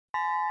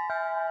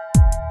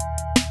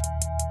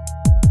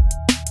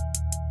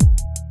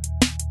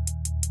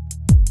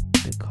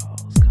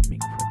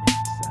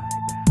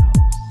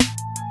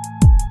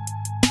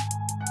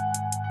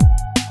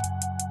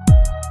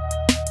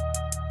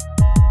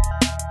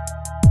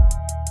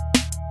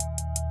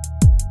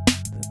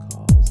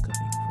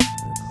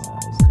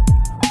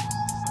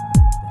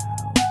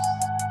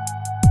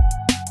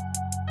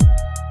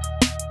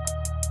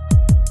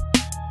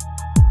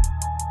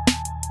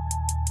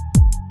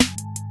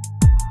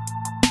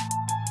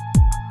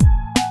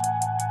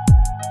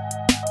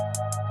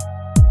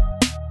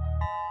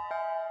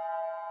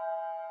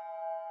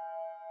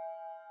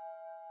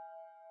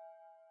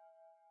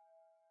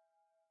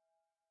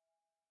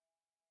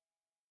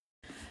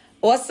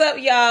What's up,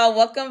 y'all?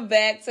 Welcome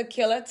back to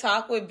Killer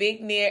Talk with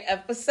Big Near,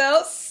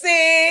 episode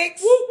 6.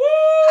 Woo woo!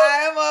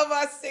 I am on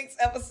my 6th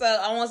episode.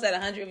 I'm almost at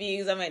 100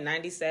 views. I'm at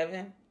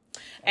 97.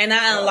 And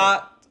I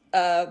unlocked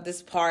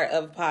this part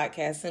of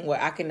podcasting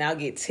where I can now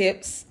get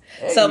tips.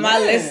 Hey, so my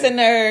man.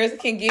 listeners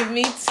can give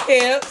me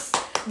tips.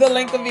 The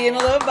link will be in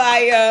the little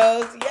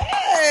bios.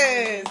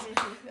 Yes!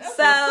 That's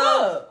So,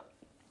 what's up.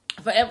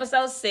 for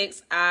episode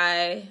 6,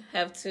 I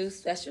have 2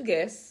 special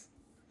guests.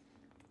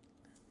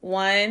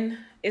 One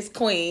is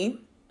Queen,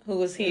 who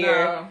was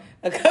here.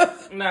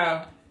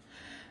 No.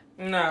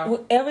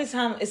 Every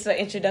time it's an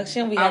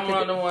introduction, we have I'm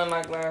on the one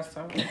like last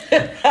time.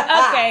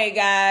 Okay,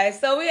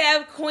 guys. So we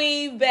have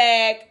Queen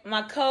back,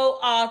 my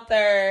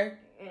co-author,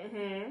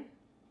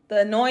 the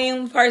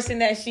annoying person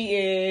that she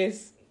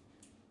is.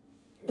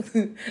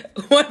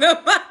 one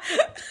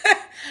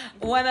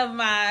of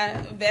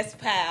my best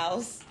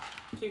pals.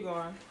 Keep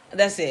going.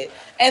 That's it.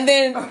 And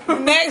then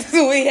next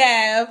we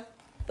have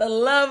the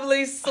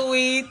lovely,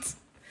 sweet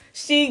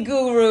She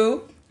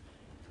Guru.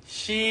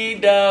 She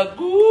the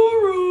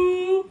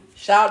guru.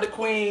 Shout out to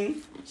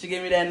Queen. She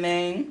gave me that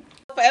name.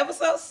 For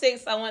episode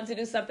 6, I wanted to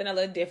do something a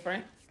little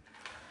different.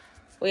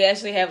 We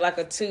actually have like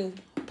a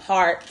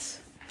 2-part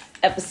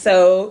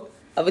episode.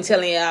 I'll be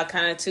telling y'all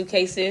kind of 2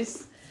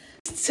 cases.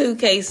 2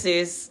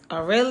 cases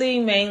are really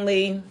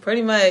mainly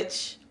pretty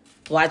much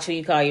watch who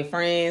you call your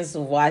friends,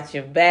 watch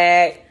your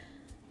back,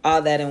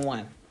 all that in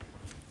one.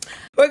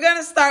 We're going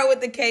to start with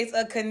the case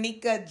of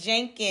Kenneka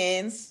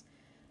Jenkins.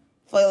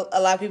 For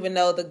a lot of people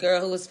know, the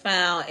girl who was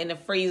found in the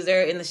freezer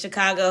in the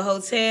Chicago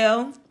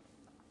hotel.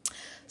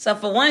 So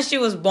for one, she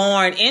was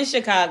born in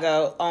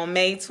Chicago on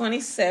May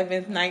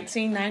 27th,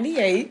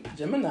 1998.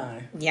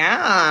 Gemini.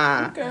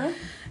 Yeah. Okay.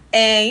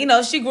 And, you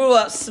know, she grew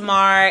up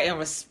smart and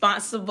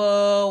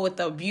responsible with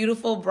a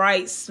beautiful,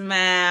 bright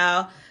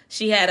smile.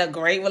 She had a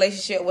great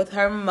relationship with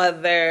her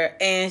mother,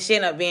 and she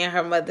ended up being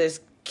her mother's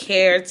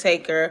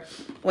caretaker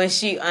when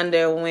she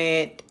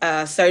underwent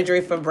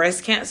surgery for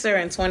breast cancer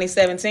in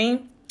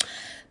 2017.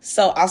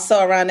 So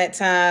also around that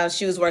time,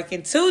 she was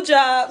working 2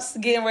 jobs,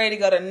 getting ready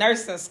to go to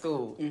nursing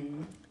school.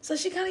 Mm-hmm. So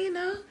she kind of, you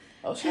know.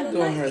 Oh, she's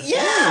doing her thing.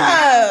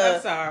 Yeah.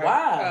 I'm sorry.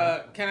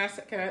 Wow. Can I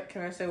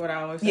say what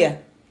I always say? Yeah.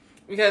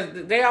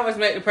 Because they always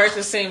make the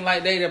person seem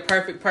like they the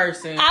perfect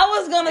person. I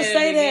was gonna In the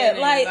say that,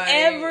 beginning, like like,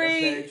 that's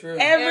very true.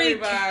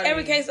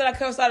 every case that I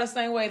coached out the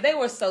same way. They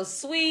were so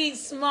sweet,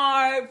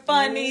 smart,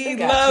 funny, They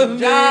got 2 loving.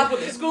 jobs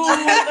with the school.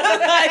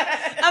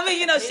 I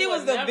mean, you know, she would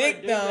was the never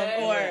victim, do that.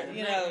 or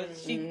you know,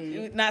 she.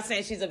 Not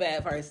saying she's a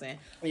bad person.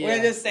 Yeah.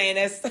 We're just saying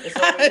that's It's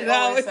how always, it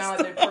always sound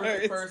like that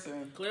perfect starts.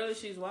 person. Clearly,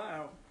 she's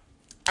wild.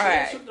 All She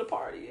right, took the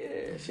party,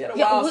 yeah. She had a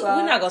yeah, wild we're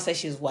side. not gonna say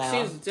she's wild.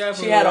 She's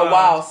definitely She had a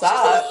wild She's a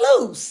side.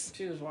 little loose.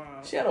 She was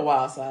wild. She had a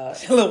wild side.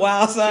 A little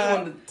wild She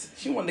side.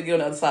 wanted to get on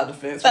the other side of the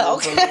fence. Oh,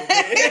 for a little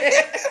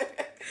bit.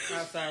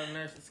 Outside of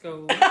nursing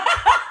school.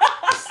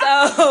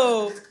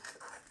 So,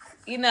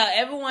 you know,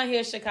 everyone here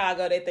in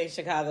Chicago, they think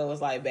Chicago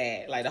was like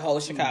bad, like the whole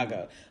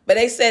Chicago. But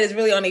they said it's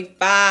really only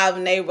 5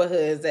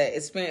 neighborhoods that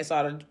experience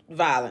all the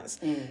violence.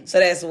 So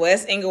that's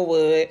West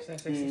Inglewood,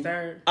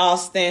 63rd.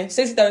 Austin,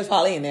 63rd is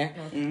probably in there,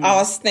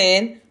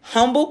 Austin,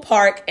 Humble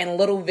Park, and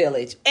Little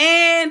Village.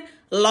 And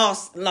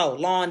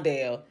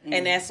Lawndale.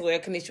 And that's where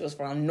Kanisha was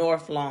from,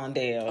 North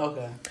Lawndale.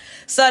 Okay.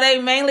 So they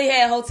mainly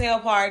had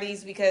hotel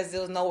parties because there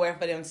was nowhere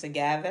for them to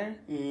gather.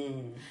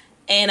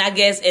 And I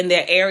guess in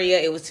their area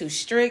it was too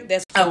strict.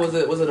 That's So was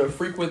it a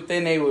frequent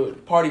thing? They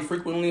would party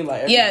frequently,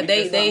 like every yeah, week or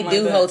they something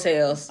do like that?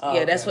 hotels. Oh,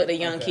 yeah, that's okay. what the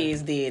young Okay.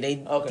 kids did. They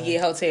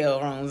get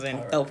hotel rooms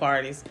and throw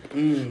parties.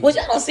 Which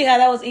I don't see how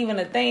that was even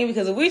a thing,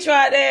 because if we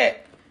tried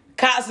that,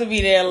 cops would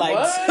be there like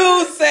What?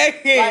 2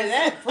 seconds. Like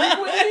that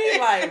frequently?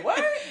 Like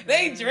what?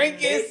 They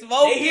drinking,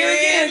 smoking. They here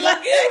again.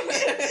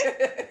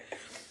 like-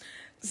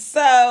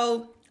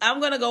 So I'm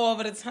gonna go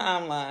over the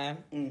timeline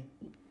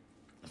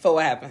for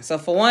what happened. So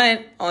for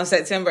one, on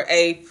September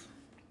 8th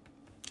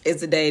is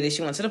the day that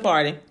she went to the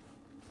party.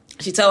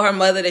 She told her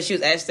mother that she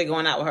was actually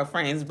going out with her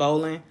friends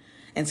bowling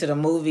and to the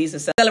movies to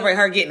celebrate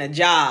her getting a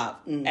job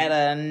at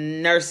a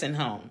nursing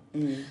home.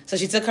 So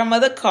she took her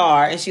mother's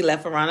car and she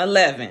left around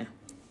 11.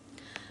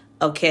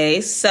 Okay,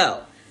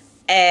 so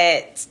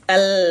at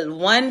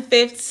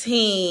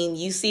 1:15,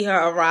 you see her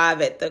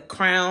arrive at the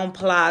Crown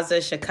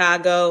Plaza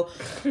Chicago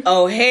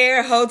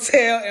O'Hare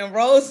Hotel in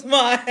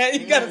Rosemont.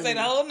 You gotta say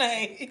the whole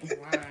name.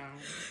 Wow.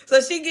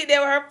 So she get there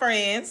with her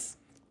friends.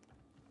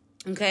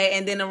 Okay,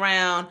 and then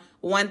around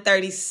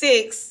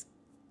 1:36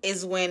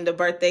 is when the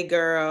birthday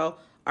girl,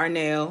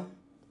 Arnell,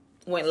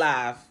 went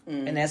live.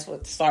 And that's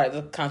what started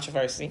the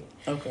controversy.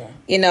 Okay.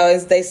 You know,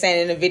 as they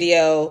saying in the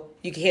video,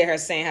 you can hear her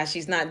saying how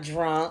she's not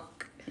drunk.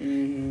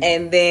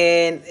 And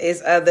then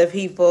it's other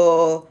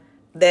people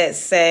that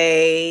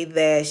say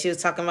that she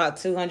was talking about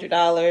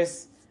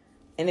 $200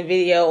 in the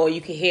video, or you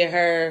can hear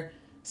her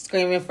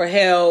screaming for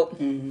help.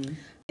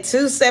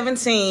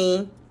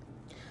 2:17,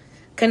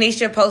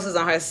 Kanisha posts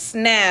on her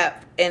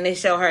Snap, and they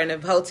show her in the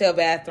hotel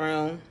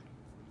bathroom.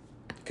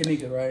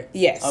 Kenneka, right?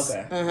 Yes.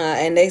 Okay.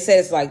 And they said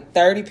it's like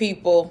 30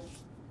 people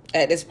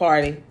at this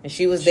party, and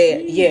she was there.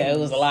 Yeah, it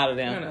was a lot of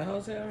them. In a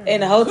hotel room.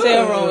 In the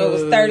hotel room, it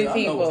was 30 I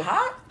people. know it was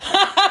hot.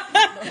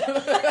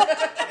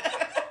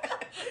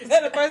 Is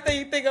that the first thing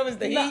you think of is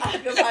the heat? Nah,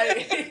 'cause,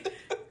 like,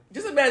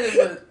 just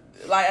imagine,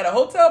 like, at a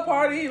hotel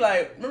party,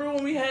 like, remember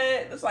when we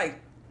had, it's like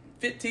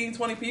 15,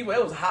 20 people?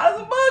 It was hot as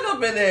a bug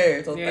up in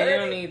there. So Yeah, 30. you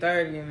don't need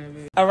 30 in that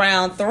bitch.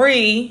 Around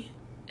 3,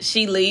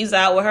 she leaves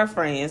out with her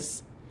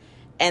friends.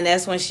 And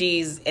that's when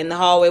she's in the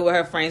hallway with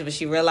her friends, but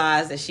she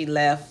realized that she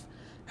left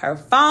her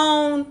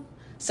phone.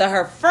 So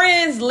her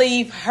friends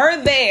leave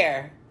her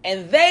there,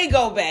 and they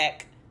go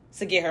back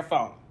to get her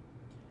phone.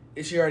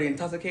 Is she already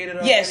intoxicated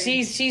already? Yeah,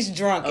 she's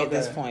drunk at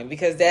this Okay. point,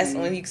 because that's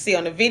when you can see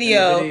on the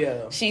video, In the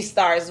video. she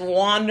starts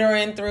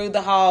wandering through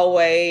the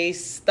hallway,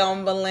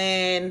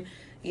 stumbling,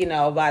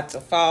 about to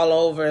fall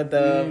over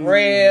the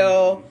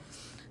rail.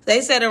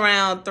 They said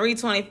around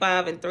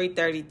 3:25 and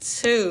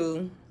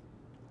 3:32,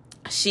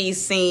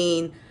 she's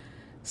seen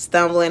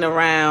stumbling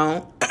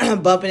around,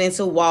 bumping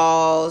into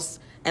walls,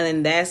 and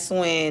then that's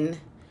when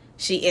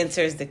she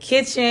enters the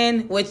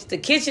kitchen, which the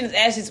kitchen is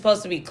actually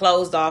supposed to be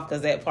closed off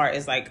because that part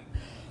is like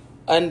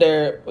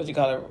under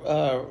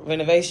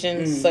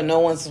renovations, so no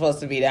one's supposed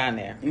to be down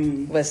there.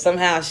 But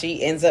somehow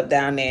she ends up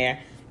down there,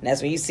 and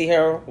that's when you see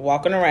her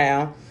walking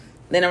around.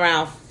 Then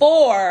around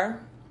 4,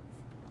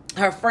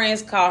 her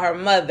friends call her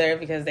mother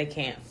because they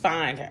can't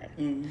find her.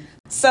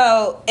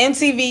 So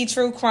MTV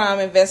True Crime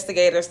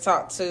investigators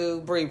talked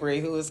to Bree,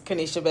 who is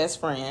Kanisha's best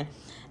friend,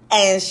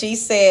 and she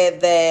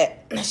said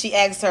that she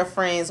asked her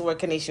friends where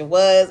Kanisha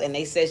was, and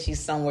they said she's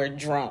somewhere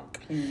drunk.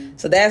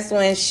 So that's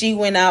when she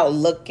went out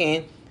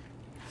looking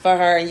for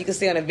her, and you can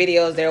see on the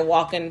videos they're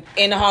walking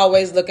in the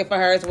hallways looking for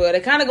her as well. They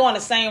kind of go on the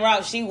same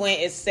route she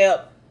went,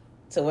 except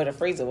to where the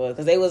freezer was,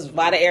 because they was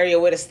by the area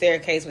with a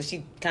staircase, but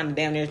she kind of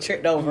damn near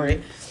tripped over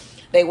it.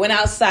 They went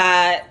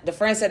outside. The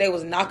friend said they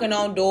was knocking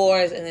on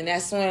doors, and then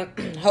that's when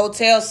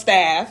hotel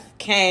staff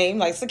came,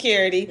 like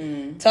security,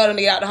 told them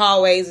to get out the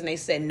hallways, and they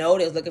said no,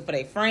 they was looking for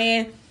their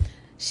friend.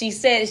 She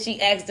said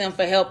she asked them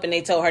for help, and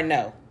they told her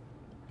no.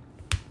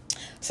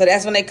 So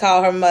that's when they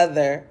called her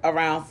mother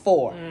around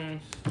 4.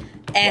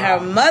 And her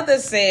mother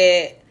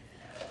said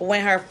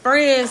when her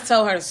friends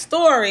told her the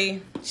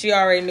story, she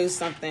already knew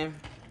something.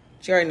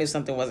 She already knew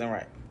something wasn't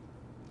right.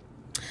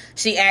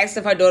 She asked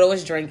if her daughter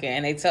was drinking,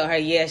 and they told her,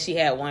 yeah, she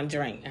had one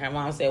drink. And her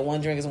mom said, one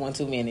drink is one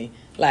too many.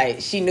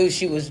 Like, she knew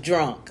she was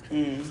drunk.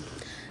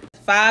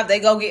 5, they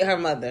go get her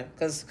mother,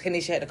 because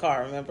Kanisha had the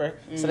car, remember?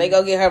 So they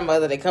go get her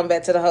mother. They come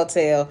back to the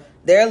hotel.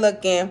 They're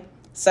looking,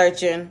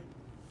 searching.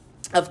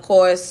 Of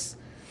course,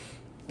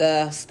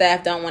 the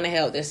staff don't want to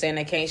help. They're saying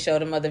they can't show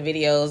the mother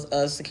videos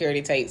of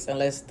security tapes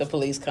unless the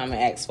police come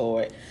and ask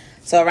for it.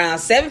 So around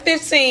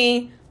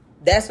 7:15,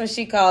 that's when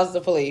she calls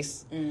the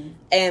police.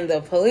 And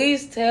the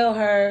police tell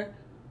her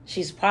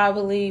she's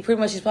probably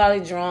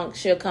drunk.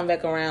 She'll come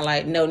back around,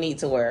 like, no need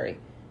to worry.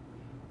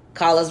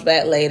 Call us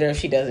back later if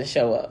she doesn't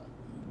show up.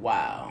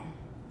 Wow.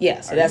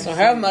 Yeah, so that's when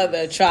her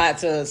mother tried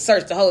to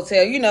search the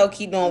hotel,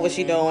 keep doing what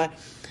she's doing.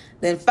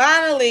 Then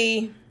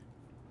finally,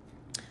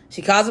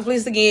 she calls the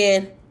police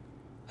again.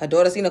 Her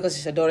daughter's,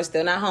 because her daughter's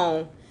still not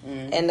home.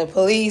 And the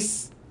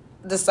police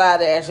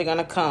decided they're actually going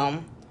to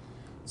come.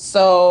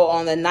 So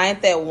on the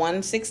 9th at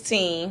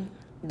 1:16,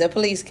 the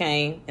police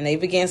came and they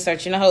began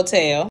searching the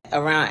hotel.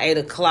 Around 8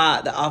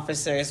 o'clock, the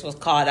officers was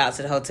called out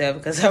to the hotel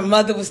because her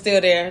mother was still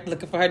there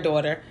looking for her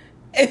daughter.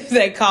 And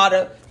they called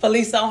the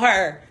police on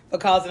her for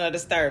causing a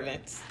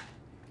disturbance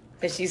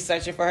because she's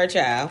searching for her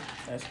child.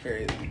 That's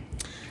crazy.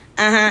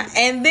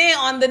 And then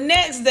on the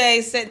next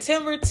day,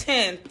 September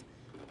 10th,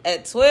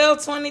 at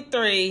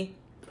 12:23,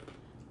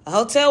 a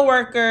hotel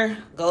worker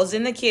goes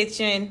in the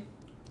kitchen.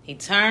 He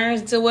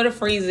turns to where the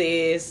freezer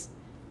is.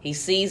 He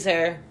sees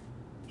her.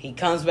 He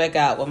comes back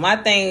out. But my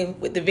thing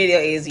with the video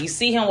is you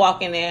see him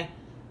walk in there,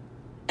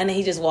 and then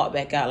he just walk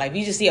back out. Like, if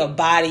you just see a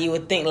body, you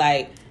would think,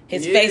 like,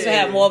 his face would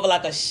have more of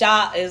a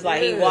shot. It's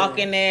like he walk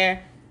in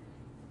there,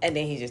 and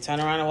then he just turn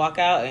around and walk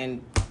out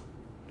and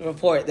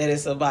report that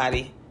it's a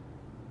body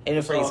in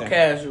the freezer. So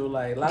casual,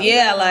 like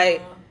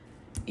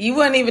you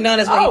wouldn't even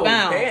notice what he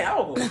found. Man, I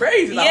would go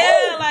crazy. Like,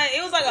 Yeah, like,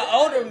 it was like an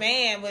older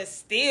man, but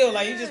still,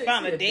 like, you just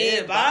found a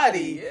dead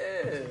body.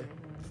 Yeah.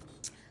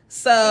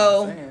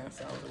 So, Man,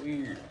 sounds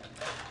weird.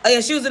 oh yeah,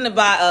 she was in the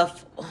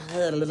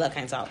I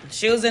can't talk.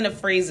 She was in the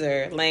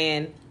freezer,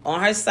 laying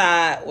on her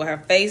side with her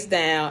face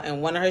down,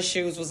 and one of her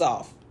shoes was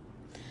off.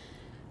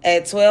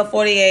 At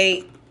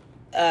 12:48,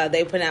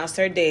 they pronounced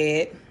her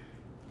dead.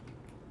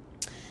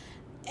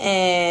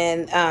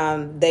 And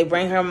they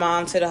bring her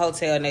mom to the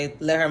hotel, and they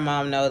let her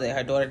mom know that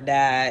her daughter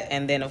died.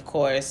 And then, of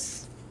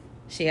course,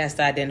 she has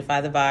to identify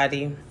the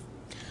body,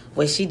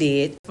 which she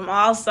did. From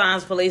all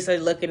signs, police are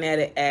looking at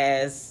it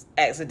as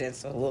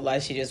accidental. Looked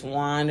like she just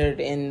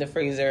wandered in the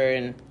freezer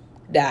and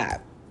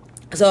died.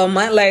 So a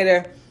month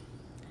later,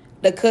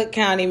 the Cook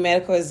County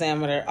Medical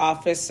Examiner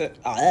office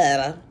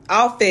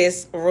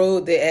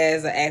ruled it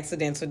as an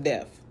accidental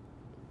death.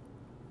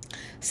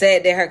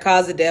 Said that her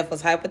cause of death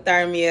was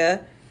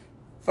hypothermia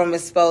from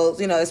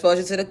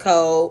exposure to the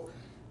cold.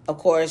 Of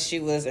course, she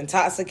was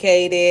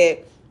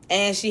intoxicated.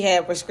 And she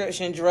had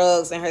prescription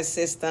drugs in her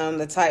system,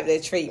 the type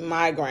that treat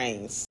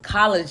migraines.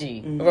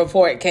 Oncology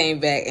report came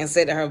back and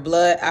said that her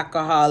blood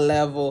alcohol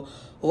level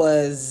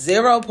was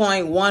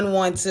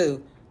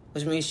 0.112,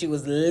 which means she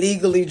was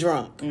legally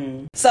drunk.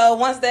 So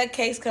once that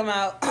case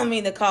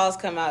the calls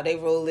come out, they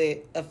rule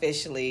it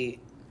officially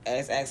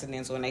as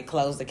accidental and they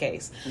close the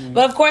case.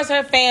 But of course,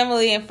 her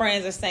family and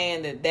friends are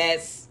saying that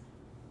that's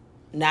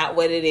not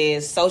what it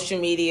is. Social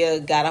media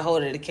got a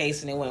hold of the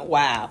case and it went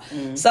wild.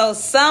 So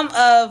some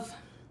of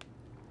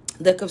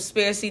the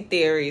conspiracy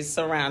theories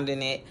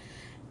surrounding it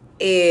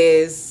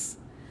is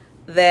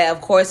that,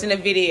 of course, in the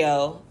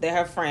video that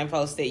her friend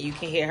posted, you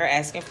can hear her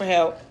asking for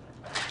help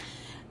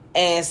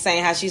and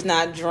saying how she's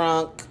not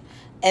drunk.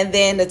 And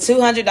then the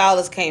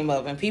 $200 came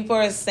up, and people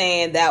are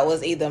saying that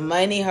was either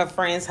money her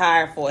friends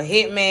hired for a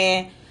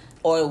hitman,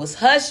 or it was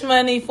hush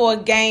money for a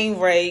gang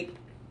rape,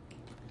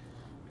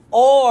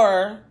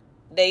 or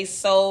they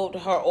sold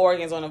her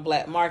organs on the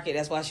black market.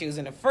 That's why she was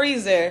in the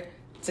freezer,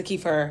 to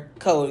keep her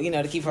cold,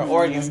 to keep her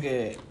organs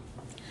good.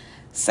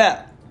 So,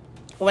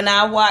 when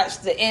I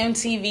watched the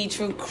MTV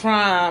True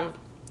Crime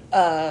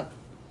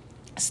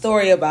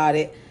story about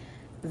it,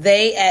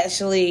 they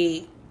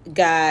actually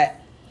got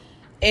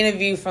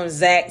interview from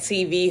Zach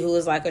TV, who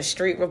is like a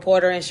street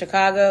reporter in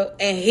Chicago,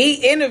 and he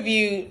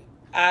interviewed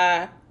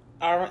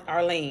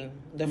Arlene,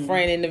 the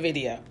friend in the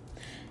video.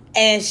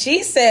 And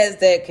she says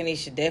that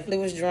Kanisha definitely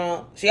was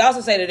drunk. She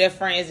also said that they're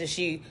friends and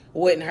she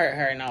wouldn't hurt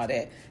her and all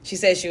that. She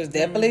said she was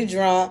definitely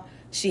drunk.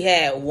 She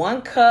had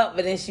 1 cup,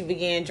 but then she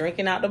began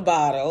drinking out the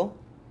bottle.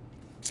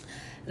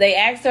 They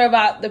asked her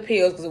about the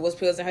pills because it was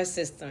pills in her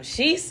system.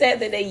 She said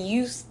that they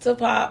used to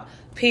pop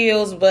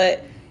pills,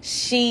 but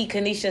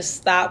Kanisha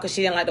stopped because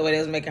she didn't like the way they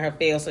was making her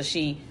feel. So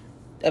she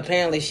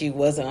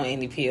wasn't on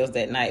any pills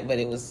that night, but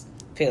it was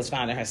pills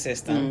found in her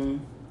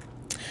system.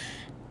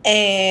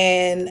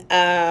 And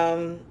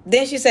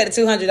then she said the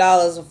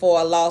 $200 for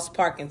a lost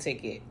parking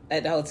ticket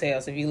at the hotel.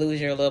 So if you lose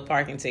your little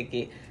parking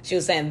ticket, she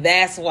was saying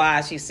that's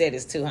why she said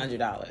it's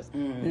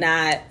 $200,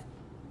 not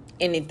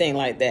anything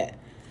like that.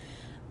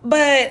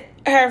 But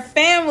her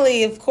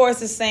family, of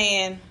course, is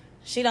saying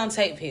she don't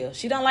take pills.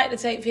 She don't like to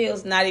take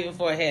pills, not even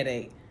for a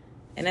headache.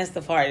 And that's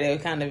the part that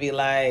would kind of be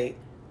like,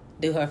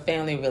 do her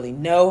family really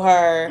know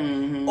her?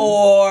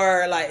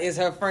 Or, like, is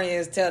her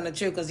friends telling the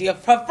truth? Because her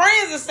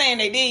friends are saying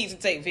they need to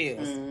take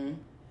pills.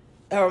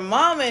 Her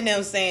mama and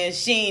them saying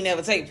she ain't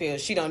never take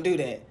pills. She don't do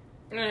that.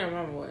 Her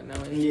mama wouldn't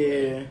know it.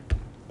 Yeah.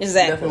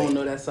 Exactly. Definitely don't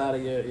know that side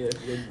of your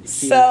kids.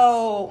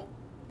 So,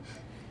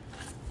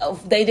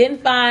 they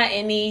didn't find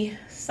any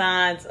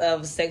signs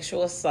of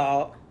sexual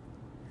assault.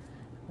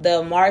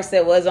 The marks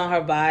that was on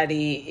her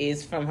body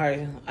is from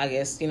her, I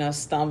guess,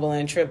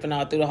 stumbling, tripping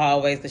all through the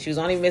hallways, because she was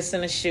only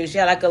missing a shoe. She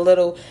had like a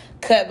little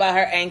cut by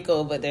her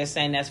ankle, but they're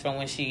saying that's from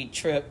when she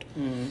tripped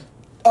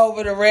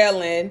over the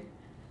railing.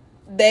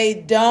 They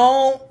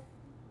don't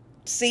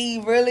see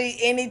really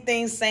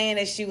anything saying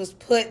that she was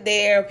put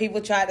there.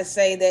 People tried to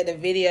say that the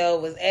video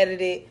was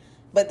edited,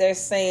 but they're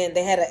saying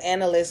they had an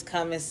analyst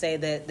come and say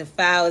that the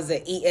file is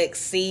an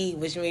EXC,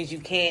 which means you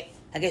can't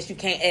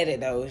edit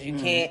those. You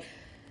can't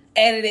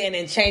edit it and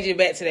then change it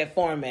back to that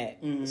format.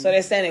 So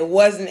they're saying it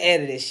wasn't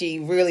edited. She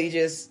really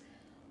just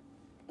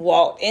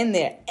walked in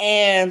there.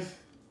 And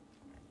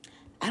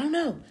I don't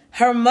know.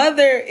 Her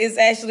mother is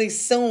actually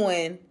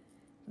suing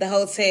the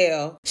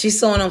hotel. She's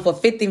suing them for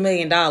 $50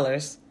 million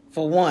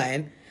for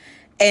one.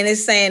 And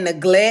it's saying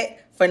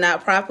neglect for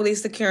not properly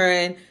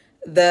securing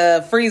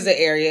the freezer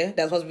area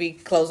that's supposed to be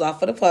closed off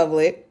for the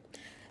public.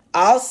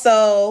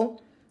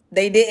 Also,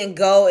 they didn't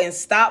go and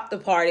stop the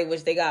party,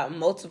 which they got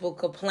multiple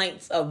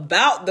complaints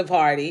about the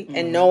party,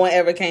 and no one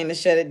ever came to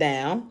shut it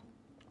down.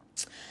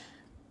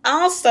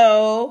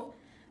 Also,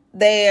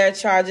 they are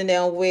charging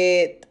them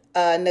with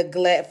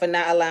neglect for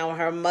not allowing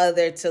her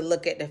mother to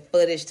look at the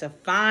footage to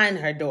find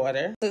her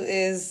daughter, who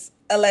is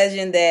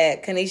alleging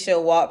that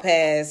Kanisha walked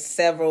past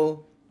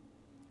several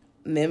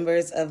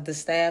members of the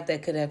staff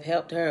that could have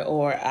helped her,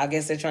 or I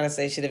guess they're trying to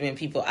say should have been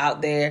people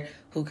out there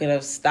who could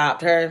have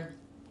stopped her.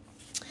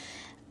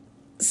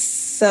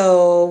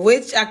 So,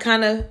 which I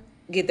kind of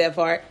get that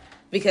part,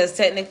 because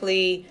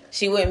technically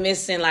she went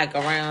missing like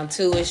around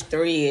 2-ish,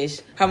 3-ish.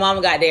 Her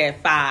mama got there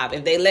at 5.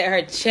 If they let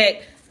her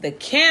check the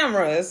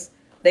cameras,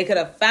 they could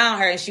have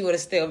found her and she would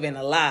have still been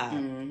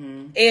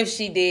alive. If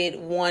she did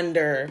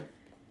wander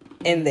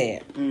in there.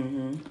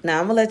 Now,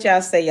 I'm going to let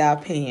y'all say y'all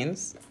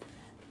opinions,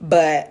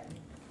 but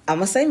I'm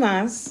going to say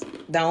mine.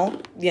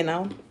 Don't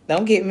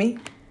get me.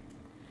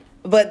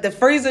 But the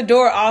freezer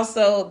door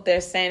also,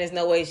 they're saying there's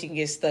no way she can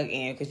get stuck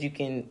in because you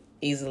can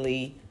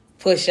easily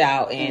push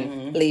out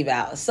and leave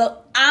out. So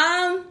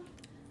I'm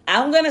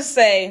going to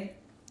say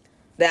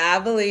that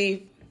I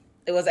believe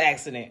it was an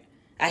accident.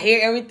 I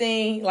hear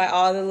everything, like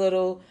all the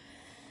little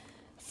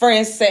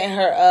friends setting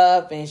her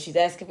up and she's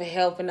asking for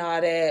help and all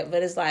that.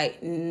 But it's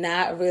like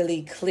not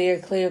really clear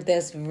if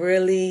that's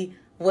really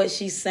what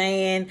she's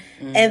saying.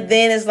 And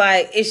then it's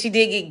like if she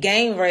did get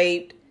gang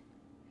raped,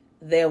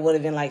 there would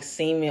have been like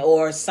semen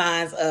or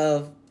signs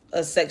of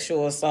a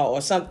sexual assault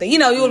or something. You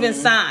would have been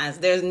signs.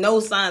 There's no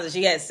signs that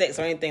she had sex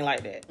or anything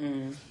like that.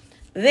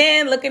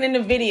 Then, looking in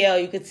the video,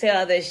 you could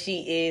tell that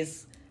she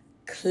is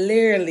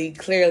clearly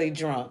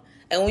drunk.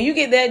 And when you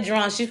get that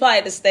drunk, she's probably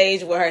at the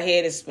stage where her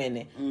head is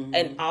spinning.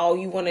 And all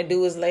you want to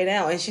do is lay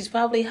down. And she's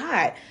probably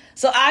hot.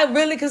 So I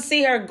really could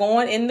see her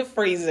going in the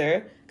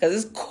freezer because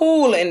it's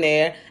cool in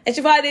there. And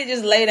she probably did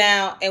just lay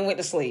down and went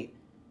to sleep.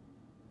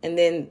 And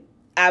then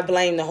I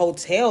blame the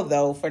hotel,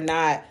 though, for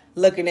not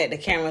looking at the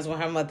cameras when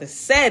her mother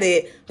said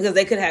it because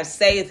they could have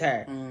saved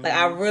her. Like,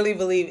 I really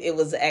believe it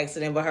was an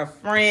accident. But her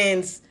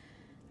friends,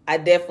 I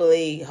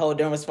definitely hold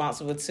them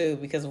responsible, too,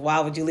 because why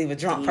would you leave a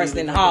drunk person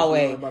in the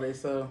hallway?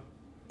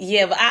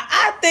 Yeah, but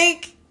I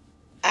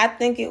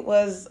think it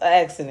was an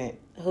accident.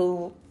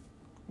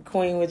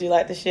 Queen, would you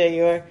like to share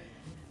your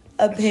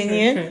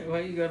opinion?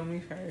 Why you go to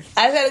me first?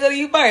 I just had to go to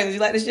you first. Would you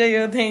like to share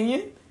your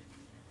opinion?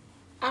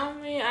 I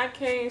mean, I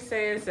can't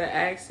say it's an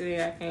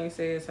accident. I can't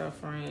say it's her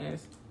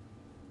friends.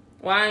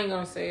 Well, I ain't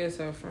gonna say it's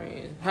her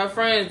friends. Her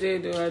friends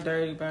did do her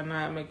dirty by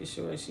not making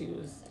sure she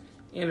was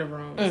in the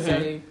room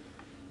safe.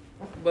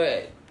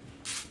 But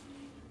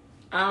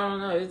I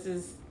don't know.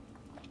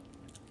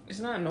 It's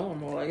not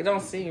normal. Like, it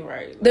don't seem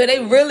right. Like,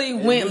 they really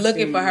went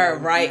looking for her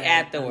right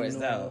afterwards,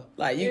 though.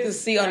 Like, you could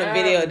see on the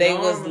video they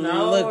was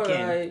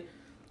looking. Like,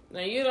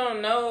 now, you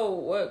don't know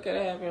what could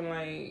happen.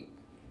 Like,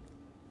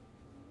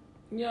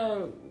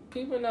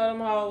 people know them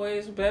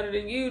hallways better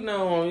than you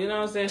know them. You know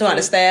what I'm saying? To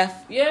the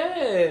staff?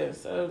 Yeah.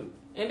 So,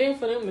 and then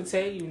for them to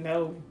tell you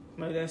no,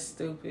 like, that's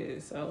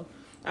stupid. So,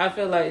 I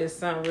feel like it's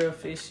something real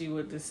fishy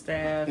with the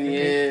staff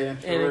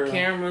and the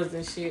cameras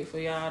and shit for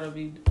y'all to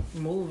be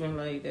moving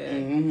like that.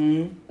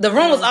 The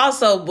room was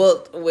also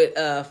booked with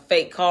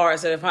fake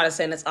cards, so they're probably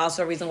saying that's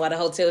also a reason why the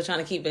hotel was trying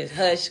to keep it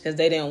hush because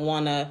they didn't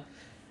want to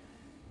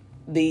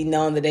be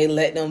known that they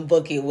let them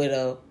book it with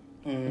a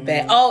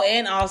bad. Oh,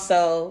 and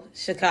also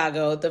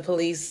Chicago, the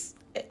police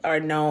are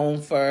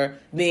known for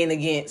being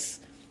against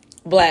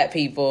Black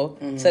people,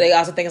 so they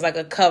also think it's like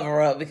a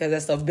cover up because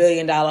it's $1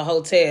 billion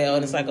hotel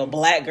and it's like a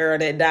Black girl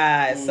that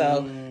died.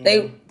 So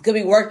they could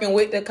be working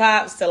with the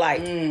cops to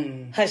like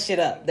hush it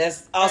up.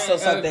 That's also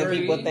something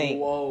people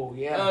think. Whoa,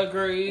 yeah,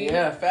 Agree.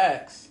 Yeah,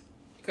 facts.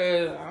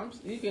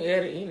 Cause you can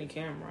edit any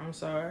camera. I'm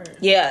sorry.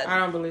 Yeah, I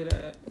don't believe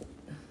that.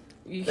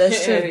 You That's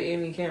can true. edit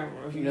any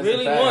camera if you That's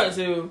really a fact. want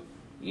to.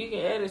 You can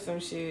edit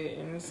some shit,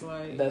 and it's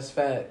like That's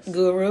facts.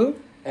 Guru.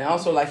 And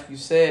also, like you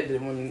said,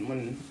 that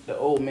when the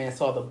old man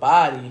saw the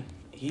body,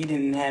 he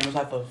didn't have no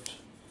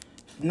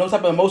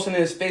type of emotion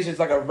in his face. It's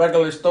like a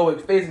regular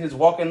stoic face, and just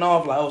walking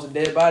off like, oh, it's a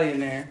dead body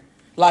in there.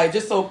 Like,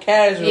 just so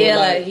casual. Yeah,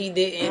 like he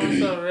didn't.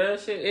 some real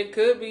shit. It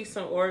could be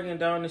some organ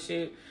donor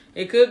shit.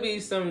 It could be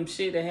some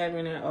shit that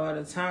happen there all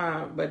the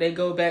time, but they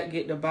go back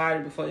get the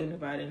body before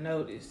anybody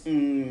noticed. But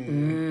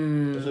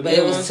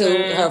it was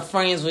her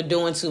friends were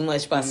doing too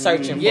much by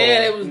searching for her. Yeah,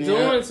 they was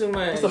doing too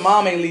much. The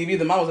mom ain't leave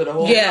either. Mom was at the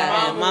whole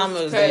time. Mama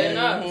was cutting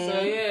there. up.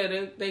 So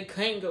yeah, they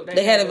can't go.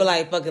 They had to be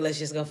like, fuck it, let's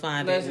just go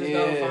find her. Let's just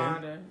go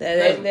find her.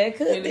 That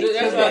could be.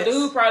 That's why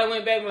dude probably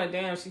went back and like,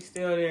 damn, she's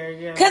still there.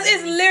 Yeah. Because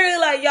it's literally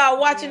like, y'all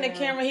watching the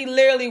camera, he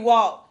literally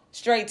walked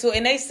straight to it.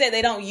 And they said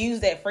they don't use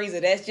that freezer.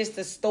 That's just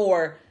to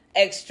store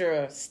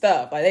extra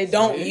stuff. Like, they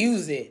don't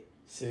use it.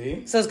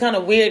 See? So it's kind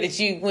of weird that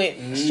you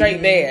went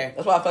straight there.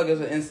 That's why I feel like it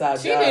was an inside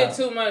She job. did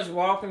too much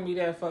walking be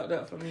that fucked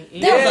up for me.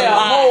 That was a a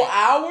lot. whole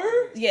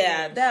hour?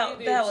 Yeah, that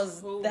was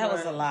too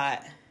a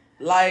lot.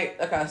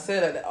 Like I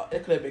said,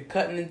 it could have been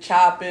cutting and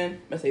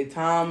chopping, mess their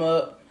time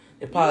up.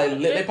 They probably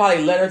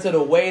led her to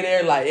the way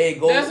there, like, hey,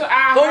 go this way.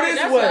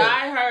 That's what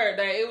I heard.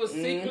 That it was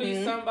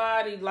secretly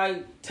somebody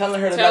like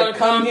telling her to like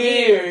come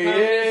here, come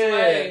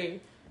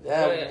this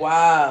way.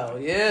 Wow,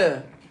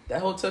 yeah. That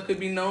hotel could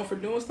be known for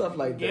doing stuff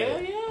like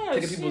that. Yeah.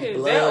 Taking people's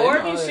blood. That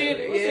organ and all shit.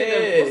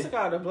 that. What's it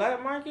called? The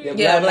black market?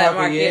 Yeah, black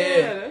market.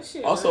 Yeah. That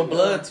shit. Also,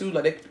 blood too.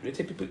 Like they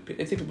take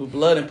people's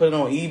blood and put it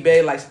on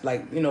eBay.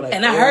 Like you know. Like,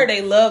 And I heard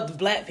they loved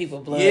Black people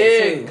blood too.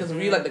 Yeah, because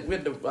we like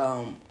with the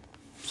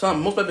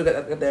most people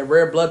got that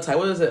rare blood type.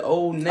 What is it?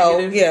 O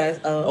negative.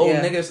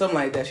 Negative, something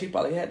like that. She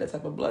probably had that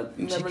type of blood.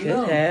 You never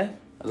know. Have.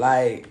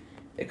 Like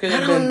it could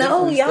have I been. don't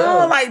know,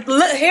 y'all. Stuff.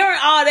 Like hearing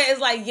all that is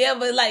like, yeah,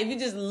 but like if you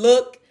just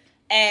look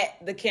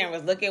at the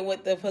cameras, look at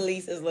what the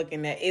police is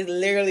looking at. It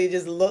literally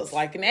just looks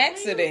like an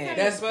accident.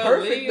 That's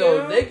perfect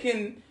though. They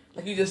can,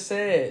 like you just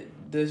said,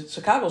 the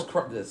Chicago's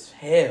corrupt as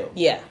hell.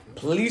 Yeah.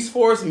 Police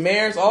force,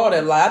 mayors, all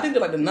that. Like I think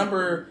they're like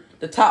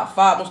the top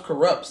 5 most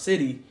corrupt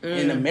city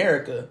in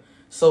America.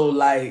 So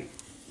like,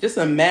 just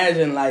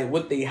imagine like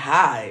what they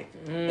hide.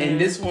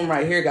 And this one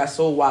right here got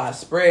so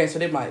widespread. So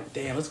they're like,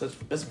 damn, let's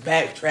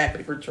backtrack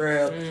paper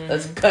trail.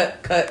 Let's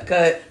cut.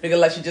 Because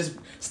like she just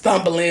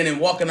stumbling and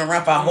walking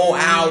around for a whole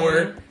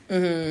hour.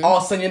 All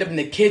of a sudden you end up in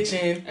the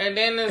kitchen. And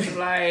then it's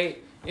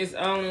like, it's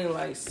only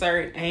like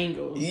certain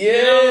angles. Yeah,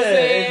 you know what I'm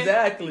saying?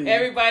 Exactly.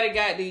 Everybody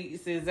got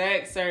these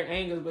exact certain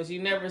angles, but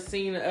you never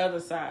seen the other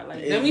side.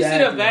 Like, let me see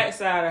the back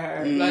side of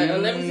her. Like, or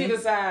let me see the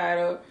side.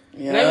 Or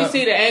let me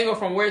see the angle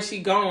from where she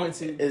going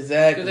to.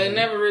 Exactly. Because they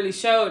never really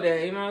showed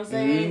that. You know what I'm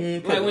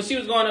saying? Like when she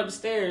was going up the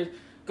stairs.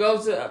 go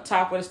to the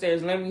top of the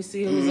stairs. Let me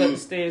see who's up the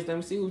stairs. Let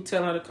me see who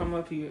telling her to come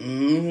up here.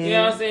 Mm-hmm. You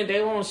know what I'm saying?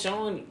 They won't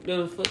show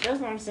the foot. That's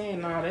what I'm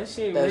saying. Nah, that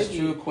shit That's Ricky.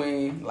 true,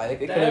 Queen. Like, it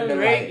could That's have been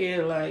Ricky.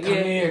 Like, come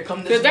yeah. here, come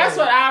this Because that's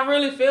way. what I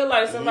really feel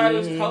like. Somebody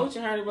was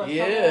coaching her. Like,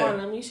 Yeah. come on,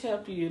 let me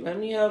help you. Let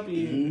me help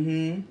you.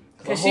 Mm-hmm.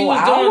 Because she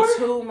was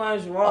doing too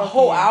much walking. A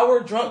whole hour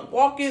drunk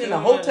walking in a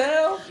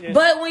hotel? Yeah.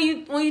 But when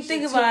you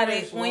think She's about too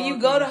it, much when you walking.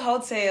 go to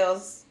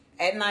hotels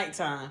at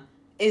nighttime,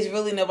 it's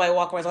really nobody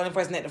walking around. It's the only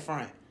person at the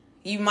front.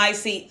 You might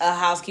see a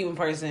housekeeping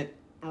person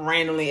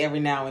randomly every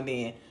now and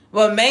then.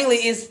 But mainly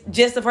it's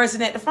just the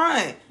person at the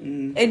front.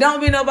 It don't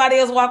be nobody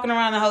else walking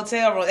around the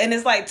hotel room. And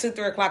it's like 2,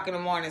 3 o'clock in the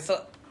morning.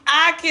 So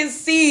I can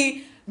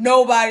see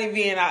nobody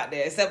being out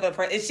there except for the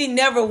person. And she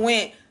never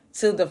went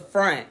to the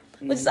front.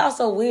 Which is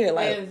also weird.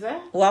 Like,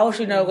 Exactly. why would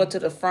she never go to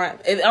the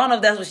front? I don't know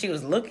if that's what she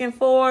was looking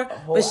for,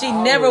 but she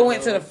never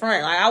went to the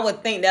front. Like, I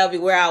would think that would be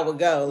where I would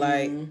go.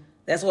 Like,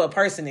 that's what a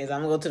person is.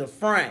 I'm going to go to the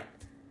front.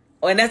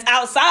 And that's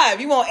outside. If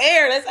you want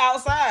air, that's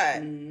outside.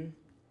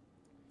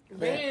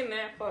 Being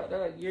that fucked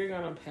up, you're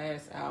going to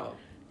pass out.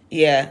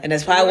 Yeah, and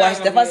that's probably why You're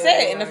not stuff I gonna be said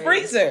able in the to-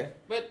 freezer.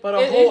 But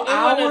a whole it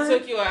hour? wouldn't have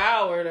took you an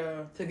hour,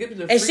 though. To get to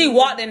the And she freezer?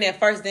 walked in there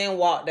first, then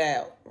walked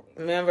out.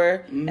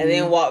 Remember? And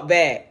then walked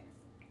back.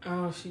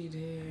 Oh, she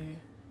did.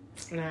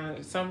 Nah,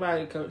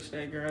 somebody coached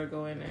that girl to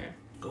go in there.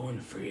 Go in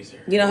the freezer.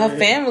 You know, her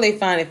family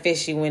found it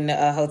fishy when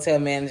the hotel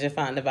manager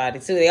found the body,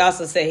 too. They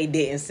also said he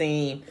didn't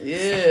seem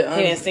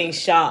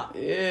shocked.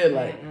 Yeah,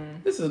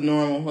 like, this is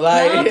normal. Oh,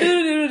 Like,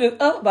 do-do-do-do-do.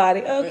 Oh, body.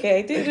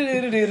 Okay.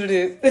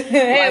 Do-do-do-do-do-do. like,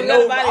 Hey,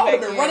 no, body I back would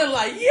have there. running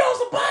like, yo,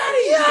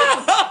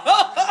 somebody.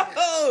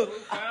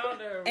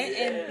 Found her.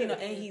 And you know,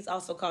 and he's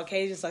also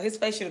Caucasian, so his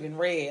face should have been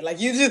red. Like,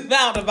 you just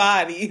found a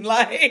body.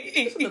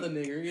 Like, Another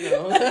nigger, you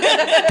know.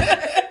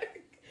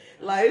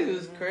 Like,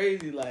 it's just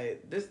crazy.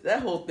 Like,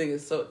 that whole thing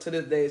is so, to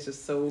this day, it's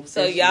just so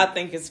so fishy. y'all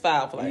think it's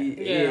foul play?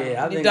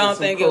 Yeah, I think You don't it's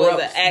some think it was an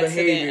corrupt accident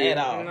behavior. at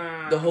all?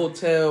 Nah. The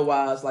hotel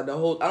wise, like the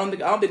whole, I don't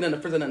think none of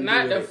the friends had nothing to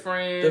Not do the with it.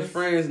 friends. The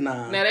friends,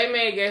 nah. Now, they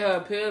may get her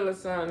a pill or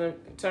something to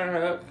turn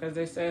her up because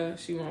they said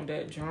she wasn't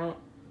that drunk.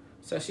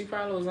 So she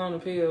probably was on the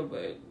pill,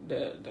 but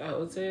the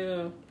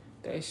hotel,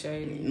 they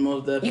shady.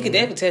 Most definitely. You could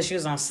definitely tell she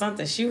was on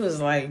something. She was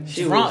like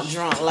She drunk. was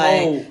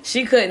Like, cold.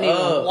 she couldn't even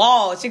Up.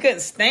 walk. She couldn't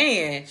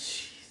stand.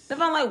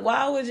 Then I'm like,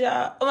 why would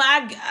y'all?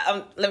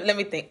 Let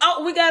me think.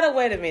 Oh, we gotta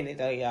wait a minute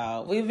though,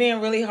 y'all. We've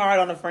been really hard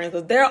on the friends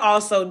because they're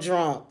also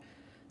drunk.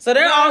 So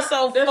they're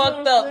also that's what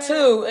fucked I'm up saying.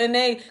 too. And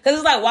because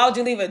it's like, why would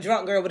you leave a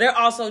drunk girl? But they're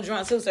also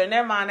drunk too. So in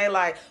their mind, they're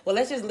like, well,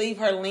 let's just leave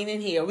her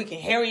leaning here. We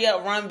can hurry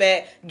up, run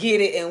back,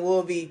 get it, and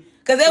we'll be.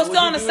 Because they So was would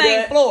still on you the do same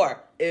that? floor.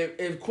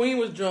 If Queen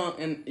was drunk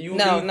and you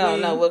No, be no,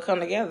 Queen, no. We'll come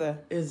together.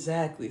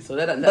 Exactly. So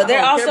that, But they're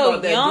I don't care also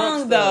about that drunk young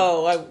stuff.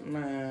 though. Like,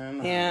 Man,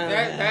 nah.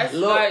 yeah. That's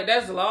Look. like,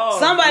 that's law.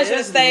 Somebody Yeah, should have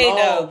that's stayed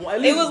law. though. At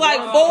It least was like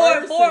one four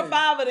or person.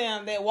 five of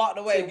them that walked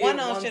away. To get One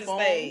of them should have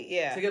phone, stayed.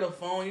 Yeah. To get a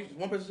phone,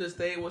 one person should have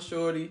stayed with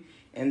Shorty,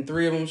 and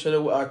 3 of them should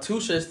have, or 2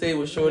 should have stayed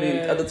with Shorty, and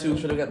the other 2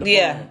 should have got the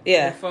Yeah. phone. They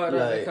Yeah. fucked up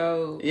the Like,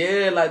 code.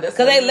 yeah, like that's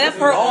Because they that's left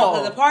her law.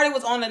 on. The party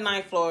was on the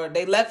 9th floor.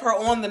 They left her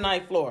on the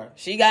 9th floor.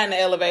 She got in the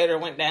elevator,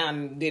 went down,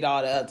 and did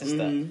all the other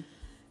stuff.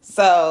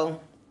 So,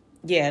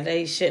 yeah,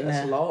 they shouldn't That's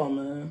have. law,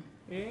 man.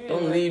 Yeah,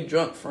 Don't like, leave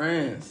drunk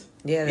friends.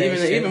 Yeah, they Even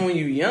shouldn't. when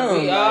you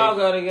young, we like, all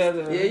go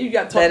together. yeah, you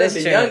got taught That that is at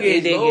a true. young You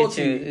age. did get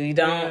loyalty. you. You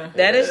don't. Yeah.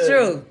 That is Yeah.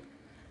 true.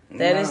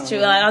 That is Nah, true.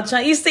 man. Like I'm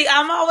trying. You see,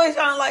 I'm always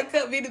trying to like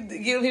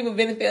give people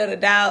benefit of the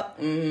doubt.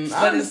 I But it's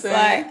understand.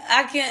 like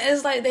I can't.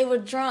 It's like they were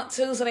drunk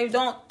too, so they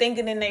don't think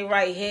it in their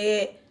right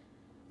head.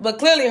 But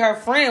clearly her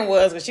friend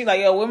was, but she like,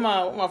 yo, where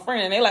my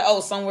friend? And they like, oh,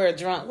 somewhere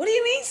drunk. What do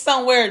you mean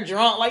somewhere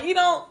drunk? Like you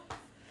don't.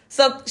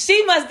 So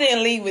she must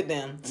didn't leave with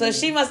them. So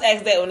she must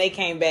ask that when they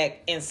came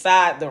back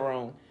inside the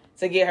room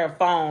to get her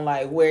phone.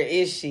 Like, where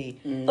is she?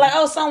 Like,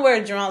 oh,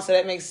 somewhere drunk. So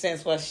that makes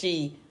sense why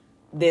she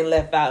then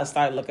left out and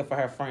started looking for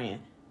her friend.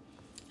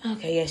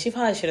 Okay, yeah, she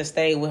probably should have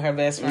stayed with her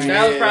best friend.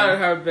 That was probably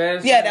her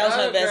best. Yeah, that was The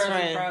her other best girls were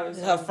friend.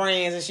 probably Her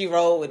friends, and she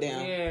rode with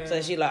them. Yeah.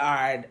 So she like, all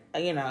right,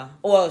 you know.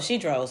 Well, she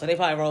drove, so they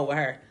probably rode with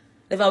her.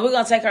 They thought, we're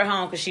going to take her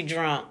home because she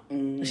drunk.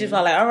 She's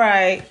probably like, all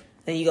right.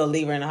 Then you go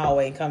leave her in the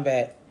hallway and come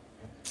back.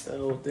 The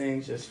whole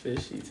thing's just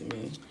fishy to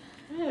me.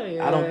 Hell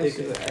yeah, I don't that think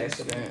shit it's an is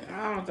accident. fishy.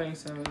 I don't think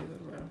so either,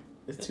 bro.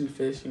 It's too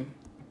fishy.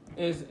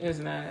 It's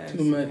not an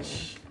Too accident.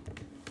 much.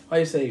 How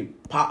you say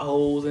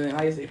potholes and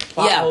how you say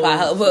potholes? Yeah,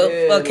 potholes. But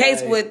Yeah, a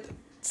case like- with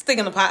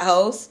sticking the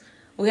potholes.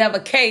 We have a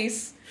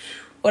case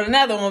with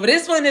another one. But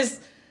this one is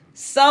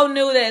so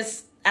new that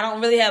I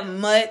don't really have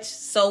much.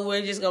 So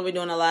we're just going to be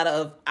doing a lot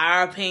of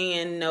our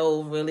opinion.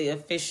 No really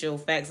official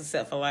facts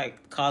except for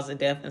like cause of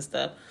death and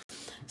stuff.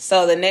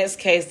 So the next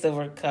case that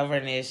we're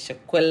covering is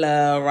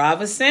Shaquilla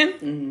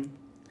Robinson.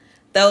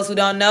 Those who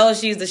don't know,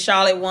 she's the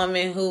Charlotte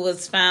woman who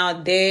was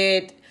found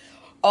dead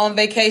on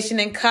vacation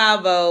in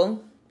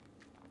Cabo.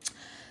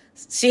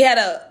 She had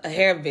a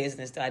hair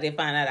business, though. I did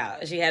find that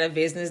out. She had a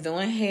business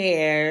doing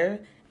hair.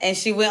 And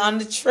she went on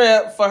the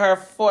trip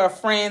for a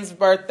friend's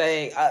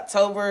birthday,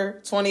 October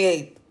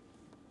 28th.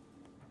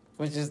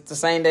 Which is the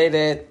same day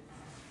that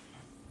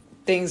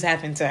things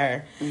happen to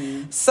her.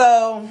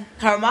 So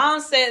her mom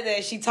said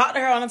that she talked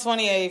to her on the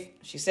 28th.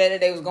 She said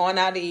that they was going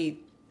out to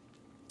eat.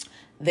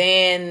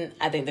 Then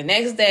I think the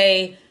next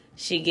day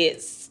she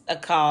gets a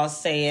call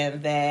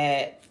saying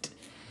that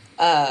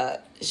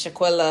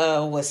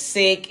Shaquilla was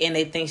sick and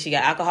they think she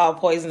got alcohol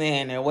poisoning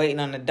and they're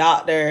waiting on the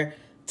doctor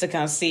to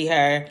come see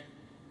her.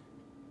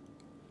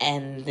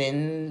 And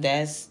then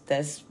that's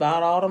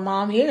about all the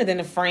mom here. Then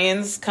the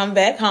friends come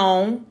back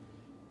home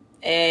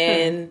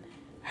and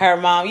her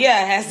mom,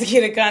 has to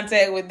get in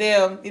contact with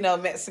them,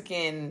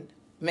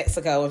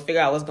 Mexico, and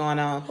figure out what's going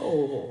on.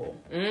 Oh,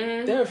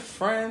 their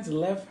friends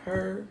left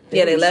her.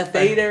 They left her.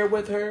 Stay there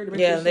with her.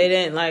 They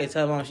didn't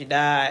tell her mom she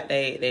died.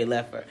 They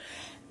left her,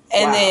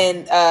 and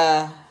then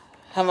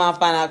her mom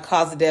found out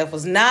cause of death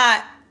was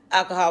not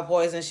alcohol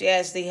poisoning. She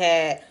actually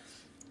had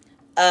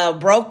a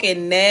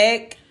broken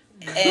neck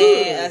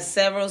and a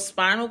severe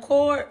spinal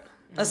cord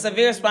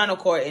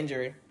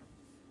injury.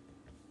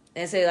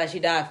 They say she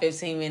died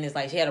 15 minutes.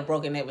 She had a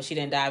broken neck, but she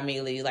didn't die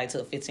immediately. It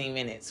took 15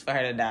 minutes for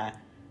her to die.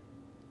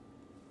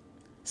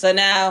 So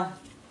now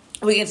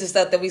we get to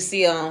stuff that we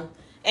see on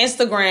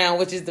Instagram,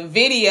 which is the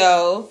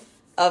video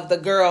of the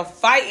girl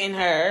fighting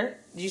her.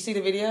 Did you see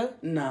the video?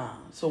 Nah.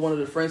 So one of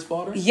the friends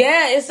fought her?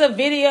 Yeah, it's a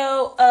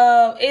video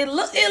of it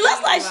looks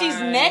like she's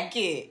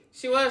naked.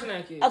 She was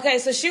naked. Okay,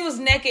 so she was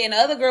naked and the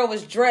other girl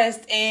was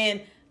dressed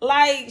and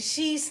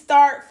she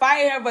start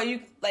fighting her,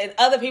 but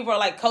other people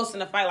are coasting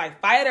the fight,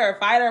 fight her,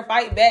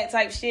 fight back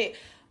type shit.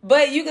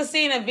 But you can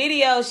see in the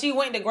video, she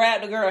went to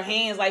grab the girl's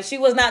hands. She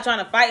was not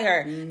trying to fight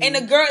her. Mm-hmm. And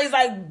the girl is,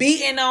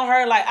 beating on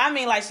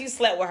her. She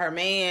slept with her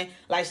man.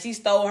 She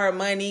stole her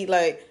money.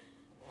 It's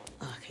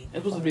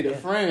supposed to be the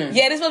friend.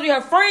 Yeah, this supposed to be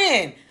her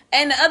friend.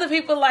 And the other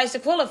people,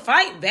 Shaquilla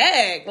fight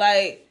back.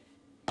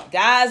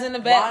 Guys in the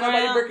background.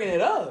 Why nobody breaking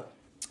it up?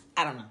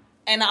 I don't know.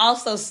 And I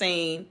also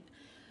seen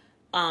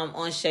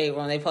on Shade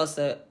Room, they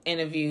posted an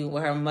interview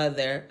with her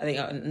mother. I think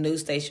a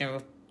news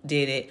station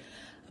did it.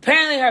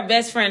 Apparently, her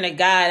best friend, the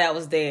guy that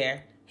was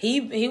there,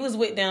 he was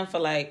with them for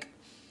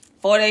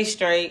 4 days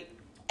straight,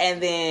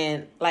 and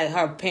then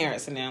her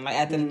parents and them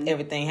after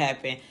everything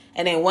happened,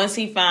 and then once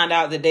he found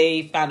out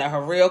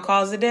her real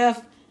cause of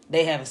death,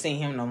 they haven't seen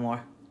him no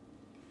more.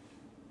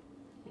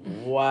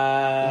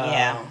 Wow.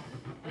 Yeah.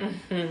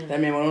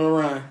 That man went on the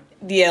run.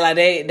 Yeah,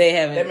 they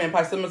haven't. That man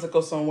probably still must go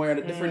somewhere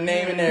with a different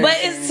name in there. But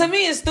to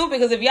me, it's stupid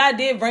because if y'all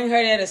did bring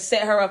her there to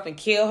set her up and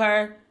kill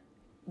her,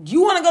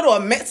 you want to go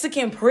to a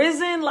Mexican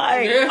prison?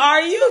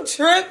 Are you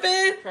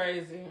tripping?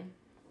 Crazy.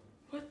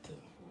 What the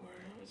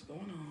world is going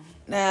on?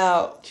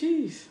 Now,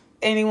 jeez.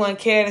 Anyone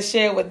care to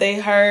share what they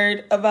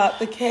heard about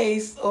the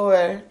case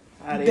or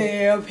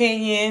their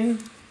opinion?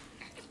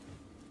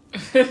 I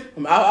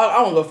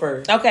want to go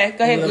first. Okay,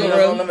 go ahead,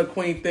 Guru. Let me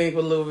Queen think for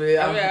a little bit.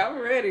 I'm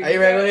ready. Are you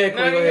ready? Go ahead,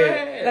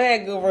 Queen. Go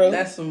ahead, Guru.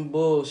 That's some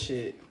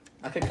bullshit.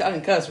 I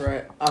can cuss,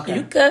 right? Okay.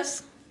 You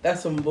cuss.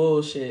 That's some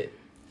bullshit.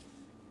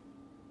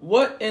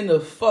 What in the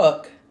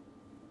fuck?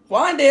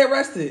 Why aren't they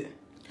arrested?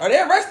 Are they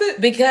arrested?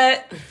 Because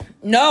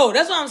no,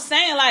 that's what I'm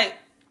saying.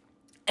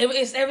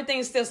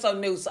 Everything's still so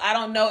new, so I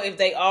don't know if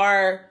they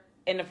are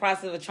in the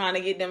process of trying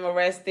to get them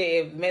arrested.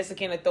 If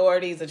Mexican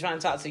authorities are trying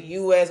to talk to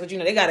U.S., but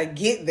they gotta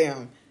get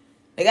them.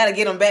 They gotta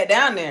get them back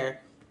down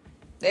there.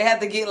 They have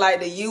to get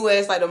the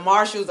U.S. the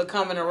marshals to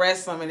come and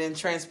arrest them and then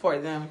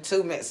transport them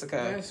to Mexico.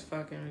 That's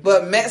fucking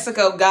ridiculous. But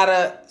Mexico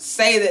gotta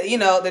say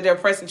that that they're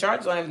pressing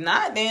charges on. If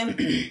not, then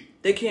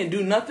they can't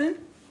do nothing.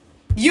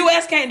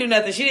 U.S. can't do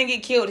nothing. She didn't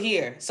get killed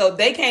here, so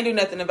they can't do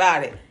nothing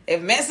about it.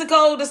 If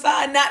Mexico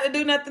decide not to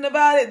do nothing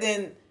about it,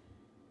 then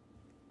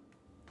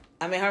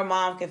her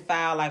mom can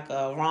file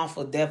a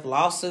wrongful death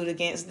lawsuit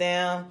against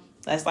them.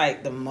 That's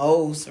the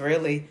most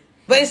really,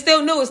 but it's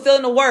still new. It's still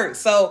in the works,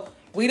 so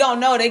we don't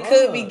know. They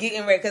could be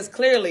getting ready because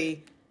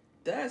clearly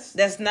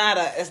it's not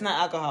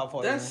alcohol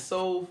poisoning. That's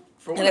so.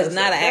 And it's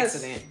not an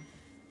accident.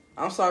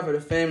 I'm sorry for the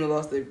family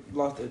lost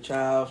their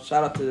child.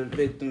 Shout out to the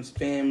victims'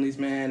 families,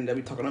 man, that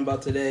we talking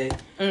about today.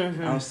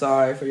 Mm-hmm. I'm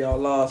sorry for y'all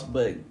loss,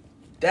 but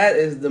that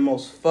is the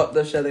most fucked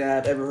up shit that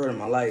I've ever heard in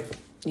my life.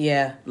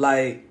 Yeah.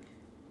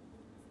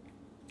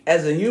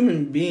 As a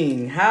human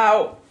being,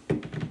 how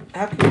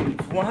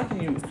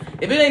can you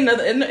if it ain't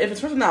nothing, if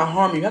it's not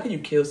harming you, how can you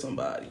kill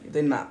somebody if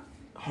they're not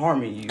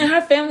harming you? And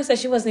her family said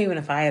she wasn't even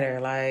a fighter.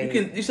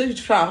 You said you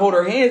trying to hold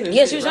her hands. And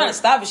she was trying to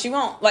stop it. She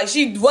won't.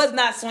 She was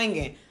not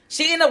swinging.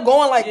 She ended up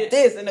going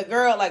this, and the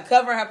girl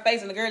covering her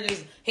face, and the girl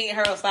just hitting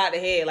her upside the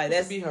head.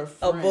 That's be her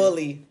friend. A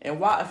bully. And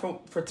why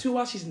for 2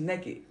 hours she's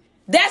naked?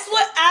 That's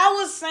what I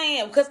was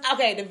saying. Because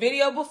the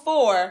video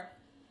before,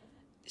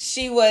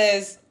 she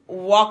was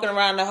walking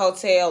around the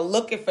hotel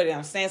looking for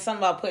them, saying something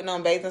about putting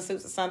on bathing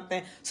suits or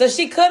something. So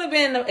she could have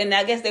been, and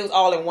I guess they was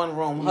all in one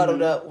room,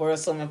 huddled up, we're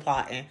assuming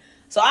plotting.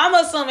 So I'm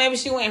assuming maybe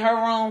she went in her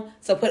room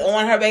to put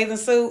on her bathing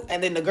suit,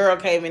 and then the girl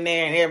came in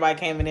there, and everybody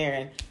came in there,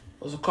 and it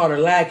was caught her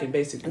lacking,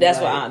 basically. That's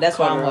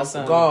what I'm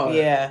assuming. Guard.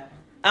 Yeah,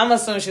 I'm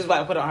assuming she was about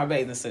to put on her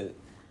bathing suit.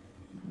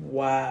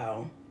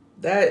 Wow,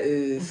 that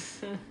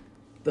is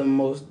the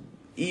most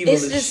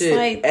evilest just shit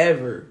like,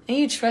 ever. And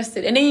you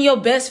trusted. And then your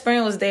best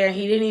friend was there and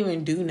he didn't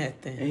even do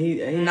nothing. And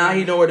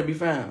he nowhere to be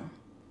found.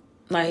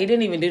 Like, he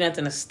didn't even do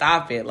nothing to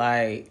stop it.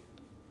 Like,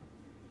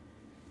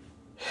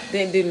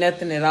 didn't do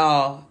nothing at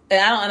all. And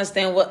I don't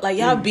understand what, like,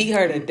 y'all beat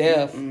her to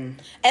death. And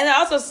they're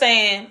also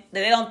saying that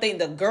they don't think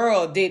the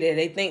girl did it.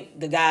 They think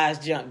the guys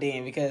jumped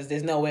in because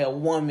there's no way a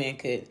woman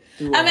could.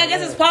 I mean, I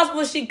guess it's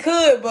possible she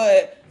could,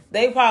 but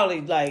they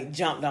probably, like,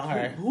 jumped on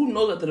her. Who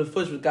knows after the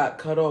footage got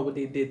cut off what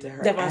they did to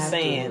her? That's what I'm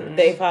saying.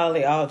 They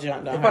probably all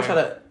jumped on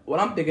her. What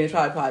I'm thinking, they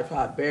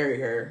probably bury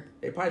her.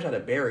 They probably tried to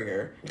bury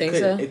her. Think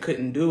so? It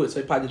couldn't do it,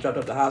 so they probably just dropped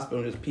her at the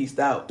hospital and just pieced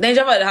out. They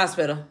jumped out of the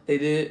hospital. They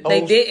did?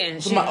 They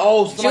didn't. She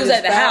was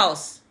at the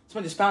house.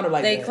 Somebody just found her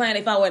like that. They claimed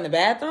they found her in the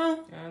bathroom?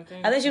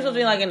 I think she was supposed to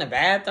be, like, in the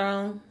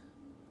bathroom.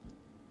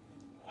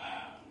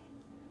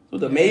 So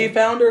the maid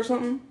found her or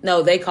something?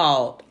 No, they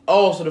called.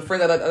 Oh, so the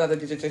friend that they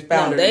just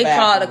found her. They in the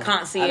called a bathroom.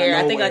 concierge.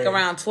 I think like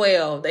around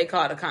 12, they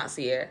called a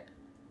concierge.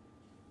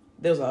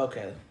 They was like,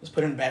 okay, let's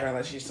put her in the background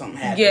like she's something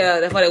happened. Yeah,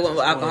 that's why they went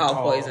with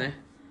alcohol poisoning.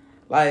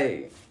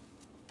 Like,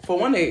 for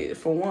one,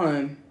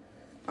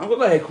 I'm gonna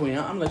go ahead, Queen.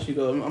 I'm gonna let you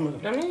go. I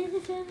mean, you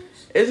can finish.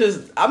 It's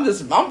just,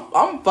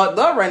 I'm fucked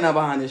up right now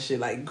behind this shit.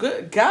 Like,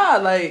 good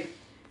God, like,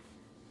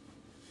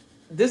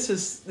 this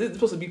is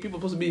supposed to be, people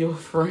supposed to be your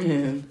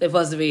friend. They're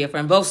supposed to be your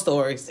friend. Both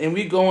stories. And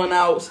we going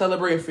out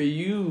celebrating for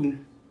you.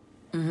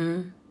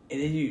 Mm-hmm.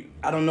 And then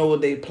I don't know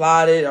what they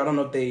plotted. I don't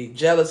know if they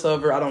jealous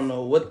of her. I don't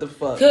know what the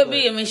fuck. Could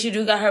be. I mean, she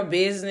do got her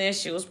business.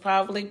 She was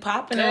probably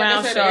popping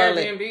around Charlotte.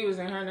 The Airbnb was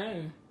in her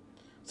name.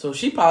 So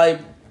she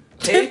probably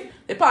paid.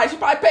 She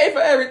probably paid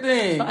for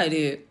everything. Probably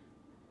did.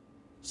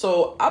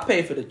 So I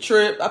paid for the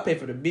trip. I paid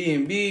for the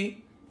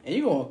B&B. And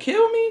you gonna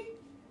kill me?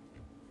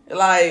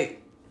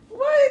 Like,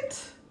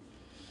 what?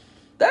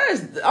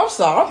 I'm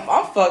sorry.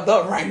 I'm fucked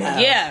up right now.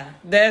 Yeah.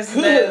 That's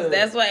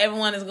why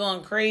everyone is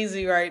going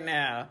crazy right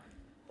now.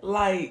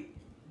 Like,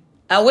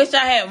 I wish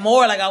I had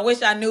more. Like, I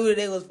wish I knew that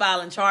they was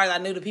filing charges. I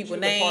knew the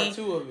people's names.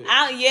 Part 2 of it.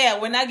 Yeah,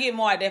 when I get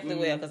more, I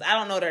definitely will. Because I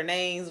don't know their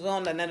names. We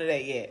don't know none of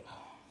that yet.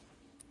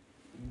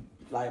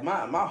 Like,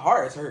 my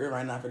heart is hurting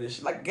right now for this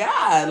shit. Like,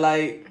 God,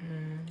 like...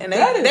 And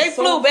they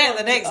flew so back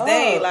the next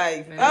day.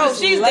 Like, oh,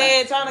 she's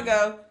dead. Time to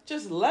go.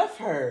 Just left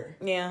her.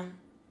 Yeah.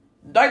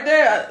 Right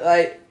there,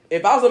 like,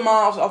 if I was a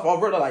mom,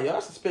 I'd really like, yo,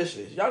 that's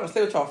suspicious. Y'all gonna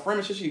stay with y'all friend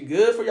and shit, she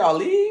good for y'all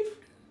leave?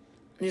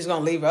 You just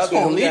gonna leave her. Just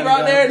gonna leave her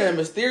out there in that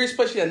mysterious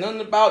place she had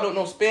nothing about, don't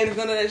know Spanish,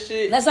 none of that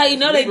shit. That's how you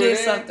know they did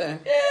something.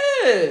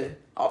 Yeah.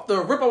 Off the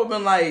rip, I would've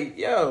been like,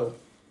 yo,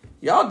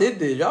 y'all did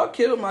this. Y'all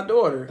killed my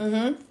daughter.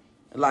 Mm-hmm.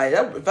 Like,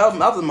 if I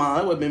was a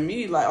mom, it would've been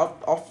me, like,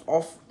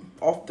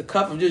 off the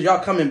cuff of just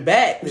y'all coming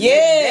back.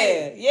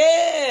 Yeah.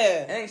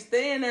 And ain't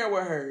staying there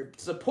with her.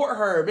 Support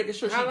her, making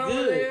sure she's good. How long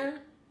was there?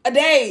 A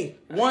day.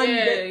 One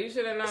day. You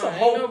should have known. That's a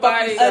whole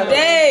nobody fucking a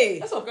day.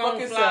 That's a gonna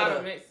fucking fly to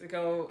setup.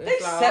 Mexico. They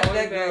set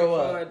that girl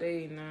up.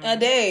 A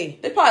day.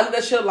 They probably look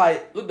that shit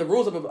like, look the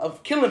rules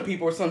of killing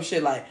people or some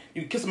shit like,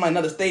 you kiss somebody in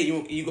another state,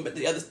 you go back to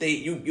the other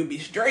state, you'll be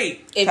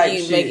straight. If type you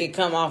shit. make it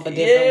come off a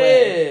different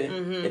way.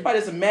 Mm-hmm. They probably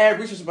did some mad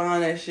research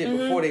behind that shit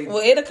before they... Well,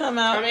 it'll come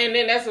out. I mean,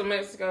 then that's what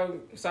Mexico,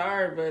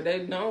 sorry, but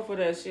they known for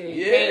that shit.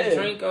 You Yeah. can't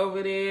drink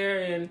over there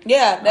and...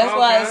 Yeah, that's all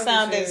why it kinds of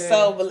sounded shit.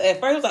 so... But at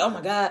first, it was like, oh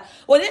my God.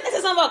 Well, didn't they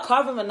say something about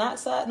carbon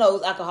monoxide? No, it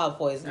was alcohol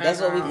poisoning. That's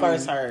what we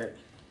first heard.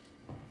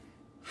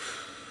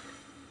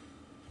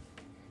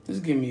 This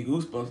is giving me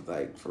goosebumps,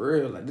 like, for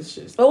real. Like, this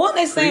shit's But weren't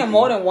they saying creepy.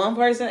 more than one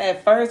person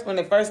at first, when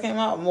it first came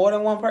out, more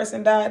than one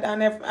person died down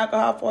there from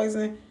alcohol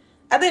poisoning?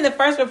 I think the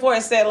first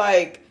report said,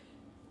 like,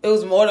 it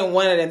was more than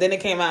one of them. Then it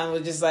came out and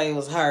was just like, it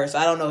was her. So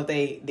I don't know if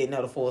they didn't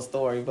know the full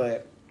story,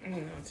 but... You know,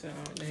 tell them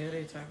what the hell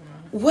they talking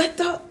about. What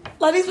the...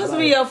 Like, these supposed to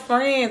be your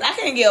friends. I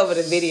can't get over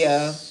the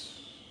video.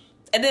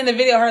 And then the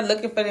video, her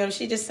looking for them,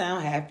 she just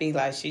sound happy.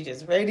 Like, she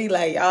just ready.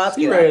 Like, y'all...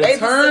 She ready to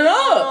turn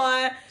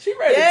up. She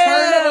ready to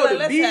turn up on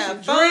the beach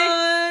and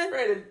drink.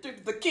 Ready to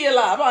drink the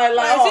tequila.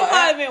 Like, she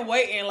probably been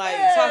waiting, like,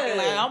 talking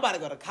like, I'm about to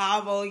go to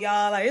Cabo,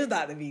 y'all. Like, it's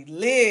about to be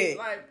lit.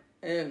 Like,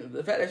 and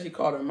the fact that she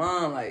called her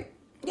mom, like...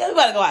 Yeah, we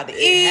about to go out to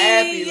eat.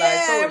 Happy, like,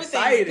 so everything's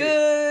excited.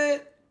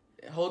 good.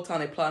 The whole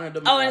time they plotting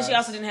her. Oh, and she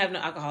also didn't have no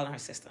alcohol in her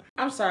system.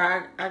 I'm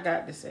sorry, I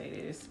got to say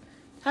this.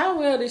 How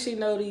well did she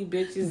know these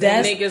bitches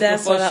That's and niggas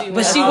that's before what she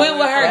But she went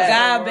with her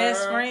guy world?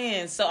 best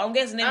friend. So I'm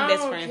guessing they were I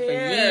best don't friend for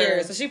care.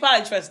 years. So she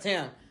probably trusts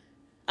him.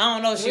 I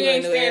don't know if she We really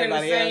ain't knew staying in the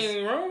everybody else.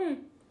 same room.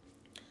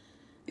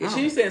 Yeah,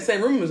 she stayed in the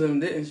same room as him,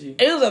 didn't she?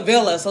 It was a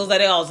villa, so it was like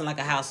they all was in like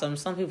a house. Some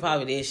people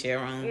probably did share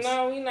rooms.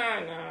 No, we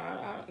not. No,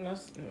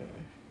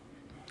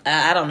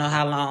 I don't know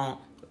how long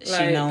she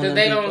like, known them because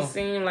they people. don't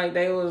seem like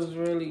they was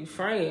really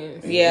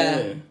friends.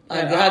 Yeah.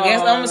 I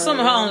guess I'm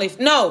assuming her only...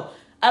 No,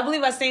 I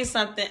believe I seen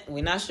something.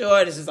 We're not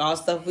sure. This is all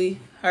stuff we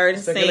heard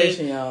and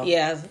Speculation, seen. y'all.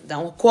 Yeah,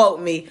 don't quote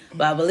me.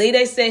 But I believe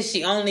they said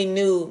she only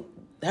knew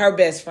her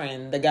best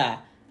friend, the guy.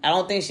 I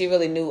don't think she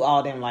really knew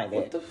all them like that.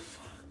 What the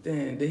fuck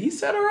then? Did he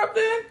set her up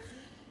then?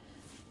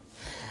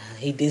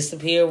 He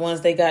disappeared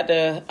once they got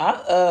the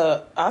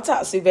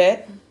autopsy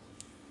back.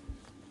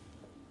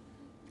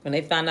 When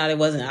they found out it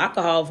wasn't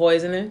alcohol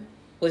poisoning.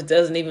 which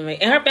doesn't even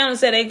make. And her family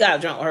said they got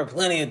drunk with her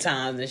plenty of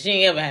times, and she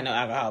ain't ever had no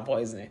alcohol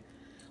poisoning.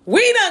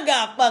 We done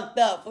got fucked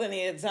up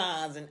plenty of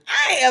times, and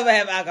I ain't ever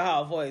have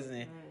alcohol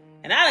poisoning.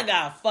 And I done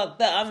got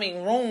fucked up. I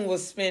mean, room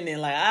was spinning.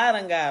 Like, I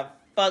done got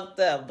fucked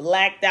up,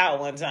 blacked out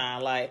one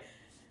time. Like,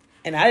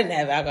 and I didn't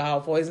have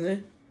alcohol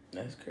poisoning.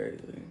 That's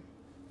crazy.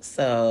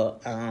 So,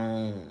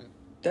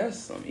 that's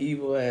some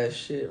evil ass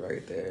shit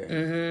right there.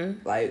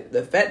 Mm-hmm. Like,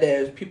 the fact that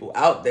there's people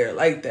out there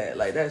like that,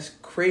 like, that's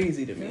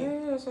crazy to me.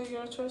 Yeah, so you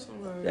don't trust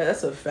somebody. Yeah,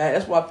 that's a fact.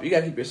 That's why you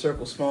gotta keep your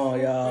circle small,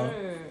 y'all.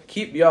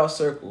 Keep y'all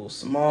circle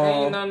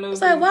small. It's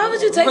like, why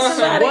would you take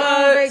somebody on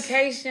What?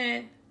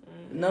 vacation?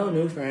 No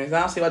new friends. I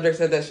don't see why Drake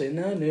said that shit.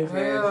 No new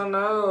friends. Hell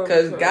no.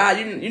 Because God,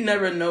 you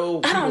never know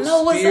I don't people's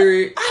know what's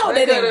spirit. up. I hope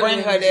they didn't bring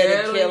her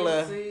there to kill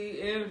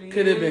her.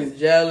 Could have been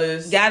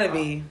jealous. Gotta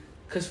be.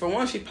 Because for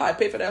one, she probably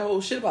paid for that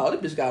whole shit. About, oh,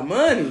 this bitch got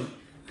money.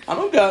 I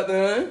don't got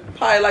none.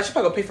 Probably like, she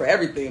probably gonna pay for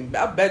everything.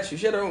 I bet you.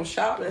 She had her own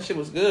shop. That shit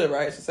was good,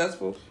 right?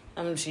 Successful.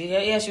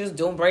 She was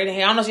doing braiding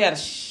hair. I don't know if she had a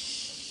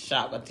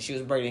shop, but she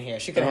was braiding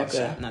hair. She could have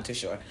had a shop. Not too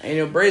sure. And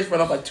your braids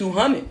run off like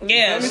 $200.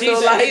 Yeah, she's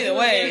so like, either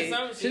way.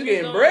 She's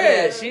getting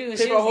bread. She was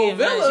paid for a whole getting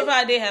money. villa. She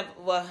probably did have,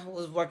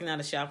 was working out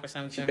a shop or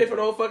something. She paid for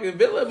the whole fucking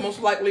villa,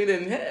 most likely.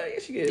 Then hell yeah,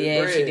 she get bread.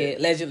 Yeah, she did.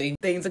 Allegedly,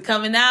 things are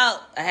coming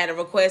out. I had a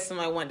request.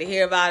 Somebody wanted to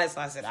hear about it,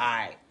 so I said, "All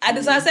right." I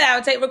said I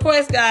would take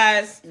requests,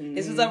 guys.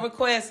 This was a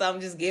request, so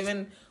I'm just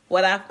giving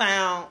what I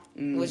found,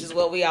 which is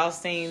what we all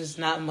seen. It's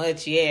not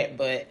much yet,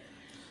 but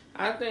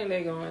I think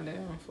they going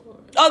down for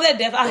it. oh, they're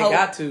definitely. They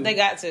got to. They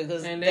got to,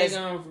 because And they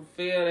gonna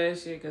fulfill that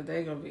shit because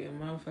they gonna be in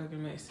motherfucking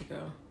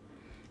Mexico.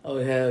 Oh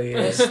hell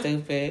yeah. That's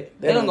stupid.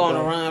 They don't go on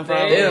a run, They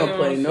probably. don't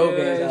play no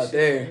games out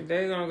there.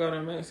 They gonna go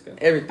to Mexico.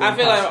 Everything. I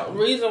feel possible.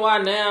 like reason why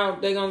now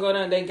they gonna go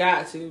down, they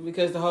got to,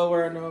 because the whole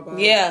world know about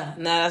it. Yeah,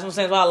 that's what I'm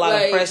saying. There's a lot of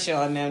Like, pressure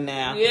on them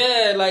now.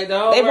 Yeah, like the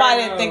whole They world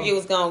probably didn't know. think it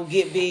was gonna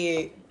get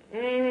big.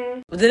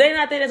 Mm-hmm. Did they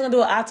not think they're gonna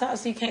do an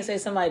autopsy? You can't say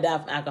somebody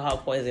died from alcohol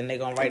poisoning. They're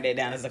gonna write that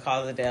down as the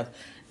cause of death.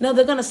 No,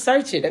 they're gonna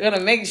search it. They're gonna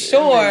make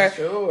sure,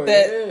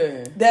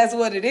 that that's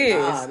what it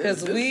is.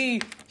 Because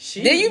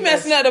then you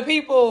messing up the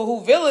people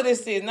who villa this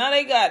is. Now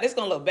this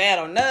gonna look bad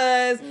on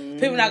us.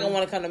 People not gonna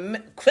want to come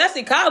to,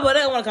 especially Cabo. They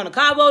don't want to come to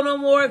Cabo no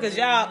more because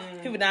y'all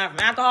people dying from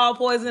alcohol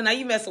poisoning. Now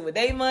you messing with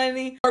their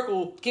money.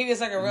 Circle. Keep your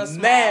circle real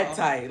small. Mad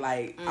tight.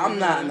 Like I'm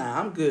not. Nah,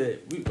 I'm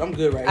good. I'm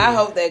good right now. I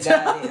hope that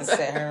guy didn't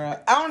set her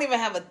up. I don't even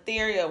have a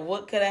theory of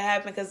what could have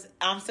happened because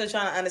I'm still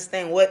trying to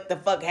understand what the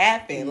fuck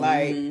happened.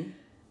 Like,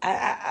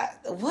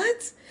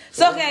 what?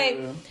 So,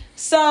 okay.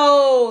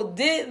 So,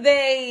 did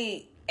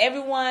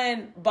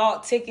everyone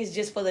bought tickets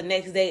just for the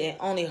next day and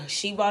only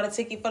she bought a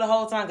ticket for the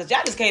whole time? Because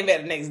y'all just came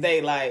back the next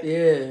day. Like,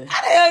 yeah.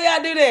 How the hell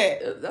y'all do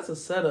that? That's a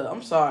setup.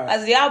 I'm sorry.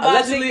 As y'all bought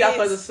Allegedly, tickets? I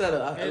thought it's a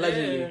setup.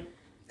 Allegedly.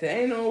 There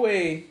ain't no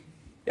way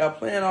y'all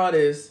plan all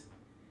this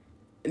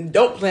and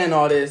don't plan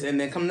all this and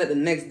then come the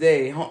next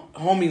day,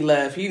 homie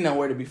left, he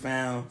nowhere to be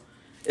found.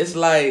 It's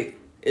like,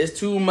 it's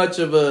too much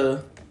of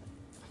a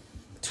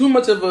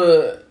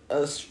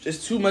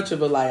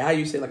like, how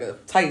you say, like a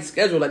tight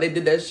schedule. Like they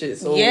did that shit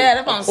so yeah,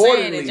 that's what I'm saying.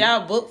 accordingly. Did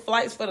y'all book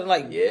flights for the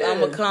I'm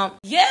gonna come?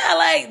 Yeah,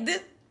 like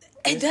this,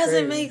 it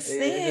doesn't make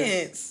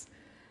sense.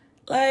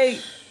 Like,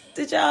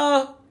 did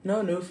y'all?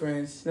 No new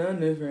friends. I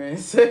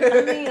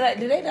mean, like,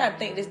 do they not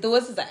think this?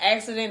 Was this an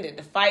accident? Did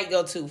the fight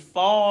go too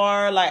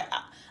far? Like,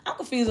 I'm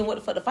confused on what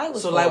the fuck the fight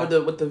was. So for. like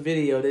with the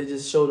video, they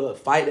just showed a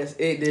fight. That's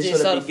it. They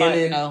just showed the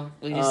beginning. Fight. No,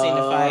 we just seen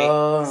the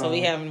fight. So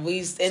we haven't.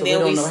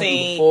 Then we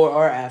seen before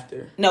or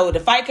after. No, the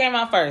fight came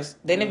out first.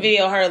 Then the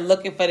video, her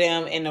looking for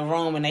them in the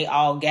room, and they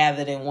all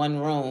gathered in one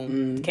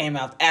room. Came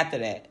out after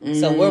that.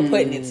 So we're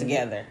putting it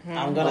together.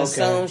 I'm gonna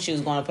assume she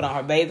was going to put on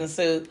her bathing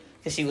suit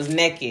because she was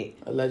naked.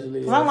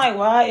 Allegedly. Yeah. I'm like,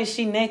 why is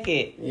she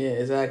naked? Yeah,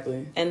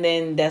 exactly. And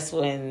then that's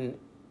when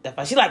the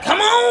fight. She like, come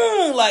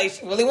on! Like,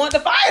 she really wanted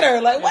to fight her.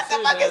 Like, what the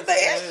fuck is the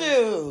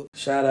issue?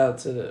 Shout out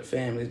to the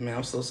families, man.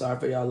 I'm so sorry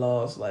for y'all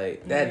loss.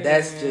 Like that.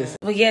 That's just.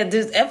 But yeah,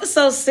 this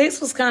episode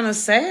 6 was kind of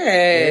sad.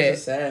 Yeah,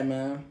 it's sad,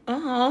 man.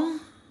 Oh.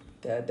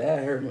 That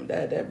hurt me.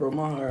 That broke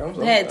my heart. I'm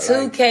so, We had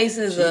 2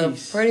 cases of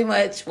jeez. pretty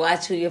much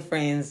watch who your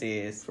friends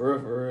is. For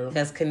real.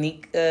 Because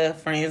Kanika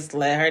friends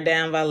let her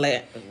down by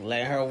let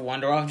her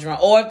wander off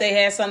drunk. Or if they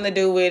had something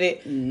to do with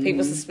it.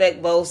 People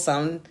suspect both.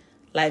 Some,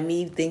 like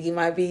me, think it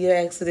might be your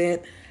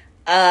accident.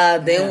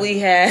 Then we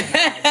had...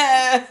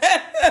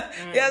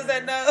 Yes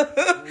and no?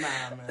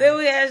 Nah, man. Then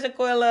we had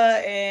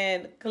Shaquilla,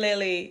 and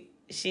clearly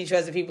she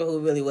trusted people who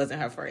really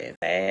wasn't her friend.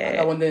 I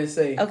got one thing to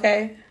say.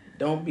 Okay.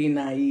 Don't be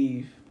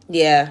naive.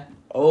 Yeah.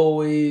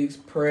 Always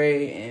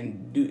pray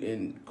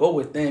and go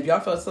with them. If y'all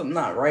felt something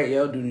not right,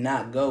 y'all do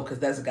not go because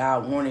that's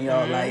God warning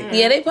y'all. Like,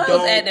 yeah, they probably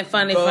was don't acting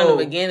funny go. from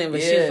the beginning,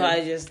 but she Yeah.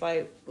 probably just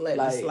let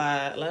it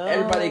slide. Like,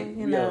 Everybody,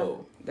 you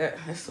know.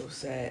 that's so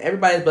sad.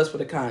 Everybody's blessed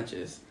with a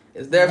conscience.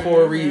 It's there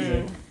for a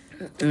reason.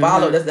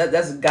 Follow.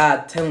 That's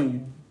God telling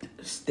you,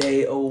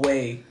 stay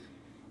away.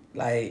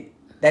 Like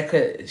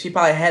she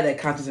probably had that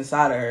conscience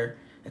inside of her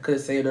that could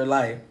have saved her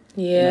life.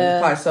 Yeah. You know,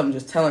 probably something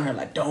just telling her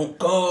like, don't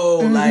go.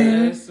 Like,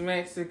 It's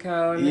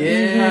Mexico. And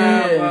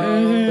yeah.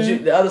 Cabo.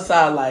 But the other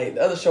side, like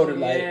the other shoulder,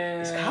 like,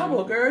 It's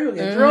Cabo, girl. You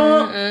get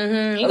drunk.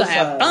 You gonna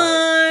have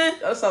fun.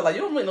 That sounds like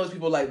you don't really know those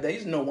people like that. You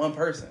just know one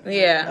person.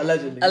 Yeah.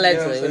 Allegedly.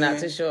 Allegedly. We're not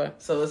too sure.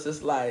 So it's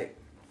just like,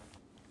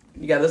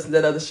 you gotta listen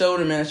to that other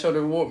shoulder, man.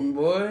 Shoulder Wharton,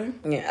 boy.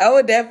 Yeah, I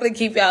would definitely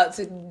keep y'all up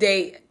to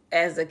date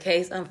as the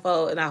case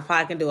unfolds, and I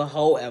probably can do a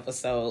whole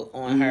episode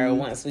on her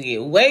once we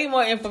get way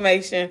more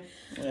information.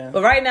 Yeah.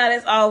 But right now,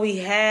 that's all we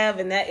have,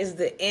 and that is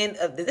the end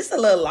of this. This is a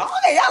little long,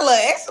 y'all, a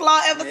little extra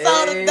long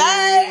episode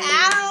today.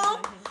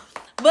 Ow.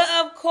 But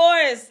of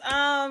course,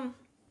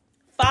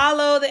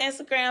 follow the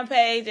Instagram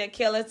page at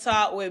Killer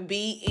Talk with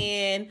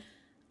BN.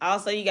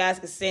 Also, you guys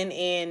can send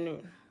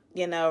in,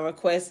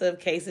 requests of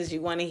cases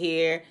you want to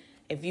hear.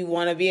 If you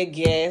want to be a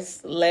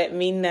guest, let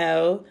me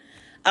know.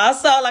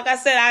 Also, like I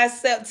said, I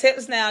accept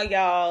tips now,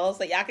 y'all.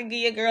 So y'all can give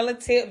your girl a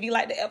tip if you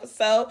like the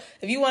episode.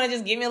 If you want to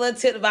just give me a little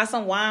tip to buy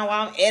some wine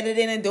while I'm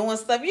editing and doing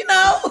stuff,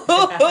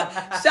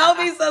 show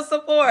me some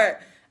support.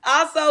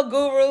 Also,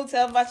 Guru,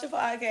 tell me about your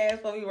podcast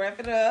before we wrap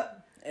it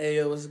up. Hey,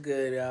 yo, what's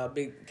good, y'all?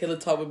 Big Killer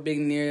Talk with Big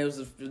Near. It was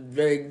a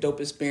very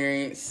dope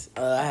experience.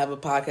 I have a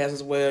podcast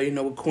as well,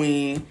 with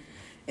Queen.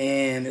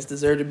 And it's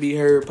Deserve to Be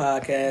Heard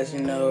podcast,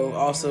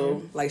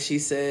 Also, like she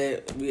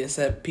said, we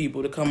accept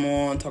people to come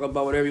on, talk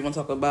about whatever you want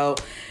to talk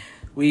about.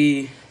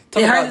 We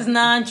talk about is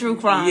non-true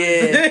crime.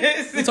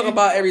 Yeah. We talk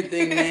about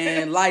everything,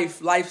 man.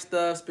 Life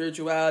stuff,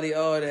 spirituality,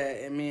 all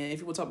that. And, man, if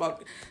people talk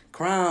about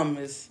crime,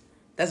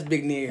 that's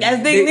Big Near.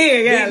 That's Big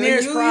Near, yeah. Big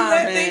Near's crime,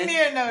 let man. Big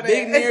Near know that.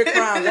 Big Near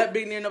crime. Let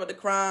Big Near know about the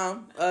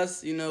crime.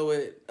 Us,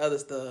 with other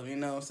stuff, what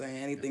I'm saying?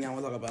 Anything I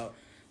want to talk about.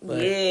 But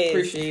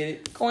appreciate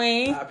it.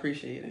 Queen. I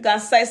appreciate it.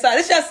 Gotta say so.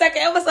 This your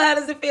second episode. How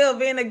does it feel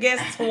being a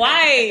guest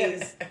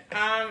twice?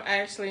 I'm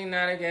actually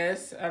not a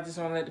guest. I just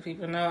want to let the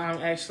people know I'm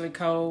actually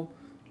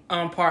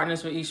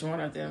partners with each one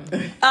of them.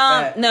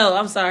 No,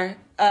 I'm sorry.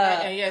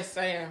 Yes,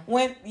 I am.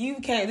 When you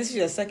came, this is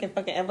your second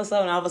fucking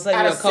episode, and all of a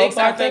sudden Out you're of a 6,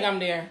 co-partner. I think I'm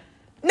there.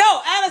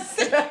 No, out of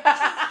 6.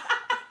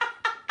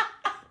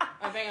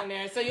 I think I'm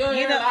there. So you'll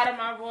hear a lot of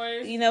my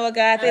voice. You know what,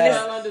 God? I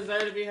don't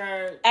deserve to be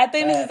heard. I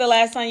think this is the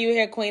last time you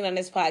hear Queen on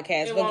this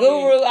podcast. It But won't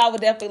Guru, be. I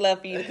would definitely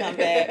love for you to come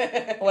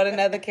back with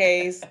another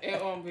case.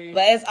 It won't be.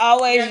 But as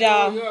always,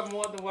 y'all. You're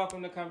more than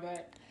welcome to come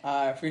back.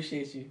 I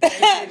appreciate you. This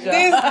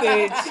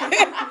bitch.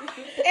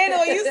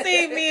 Anyway, you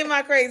see me and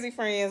my crazy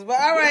friends. But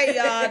all right,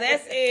 y'all.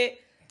 That's it.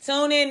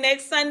 Tune in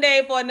next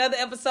Sunday for another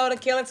episode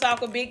of Killer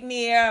Talk with Big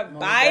Near.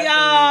 Bye,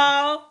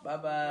 y'all.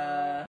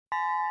 Bye-bye.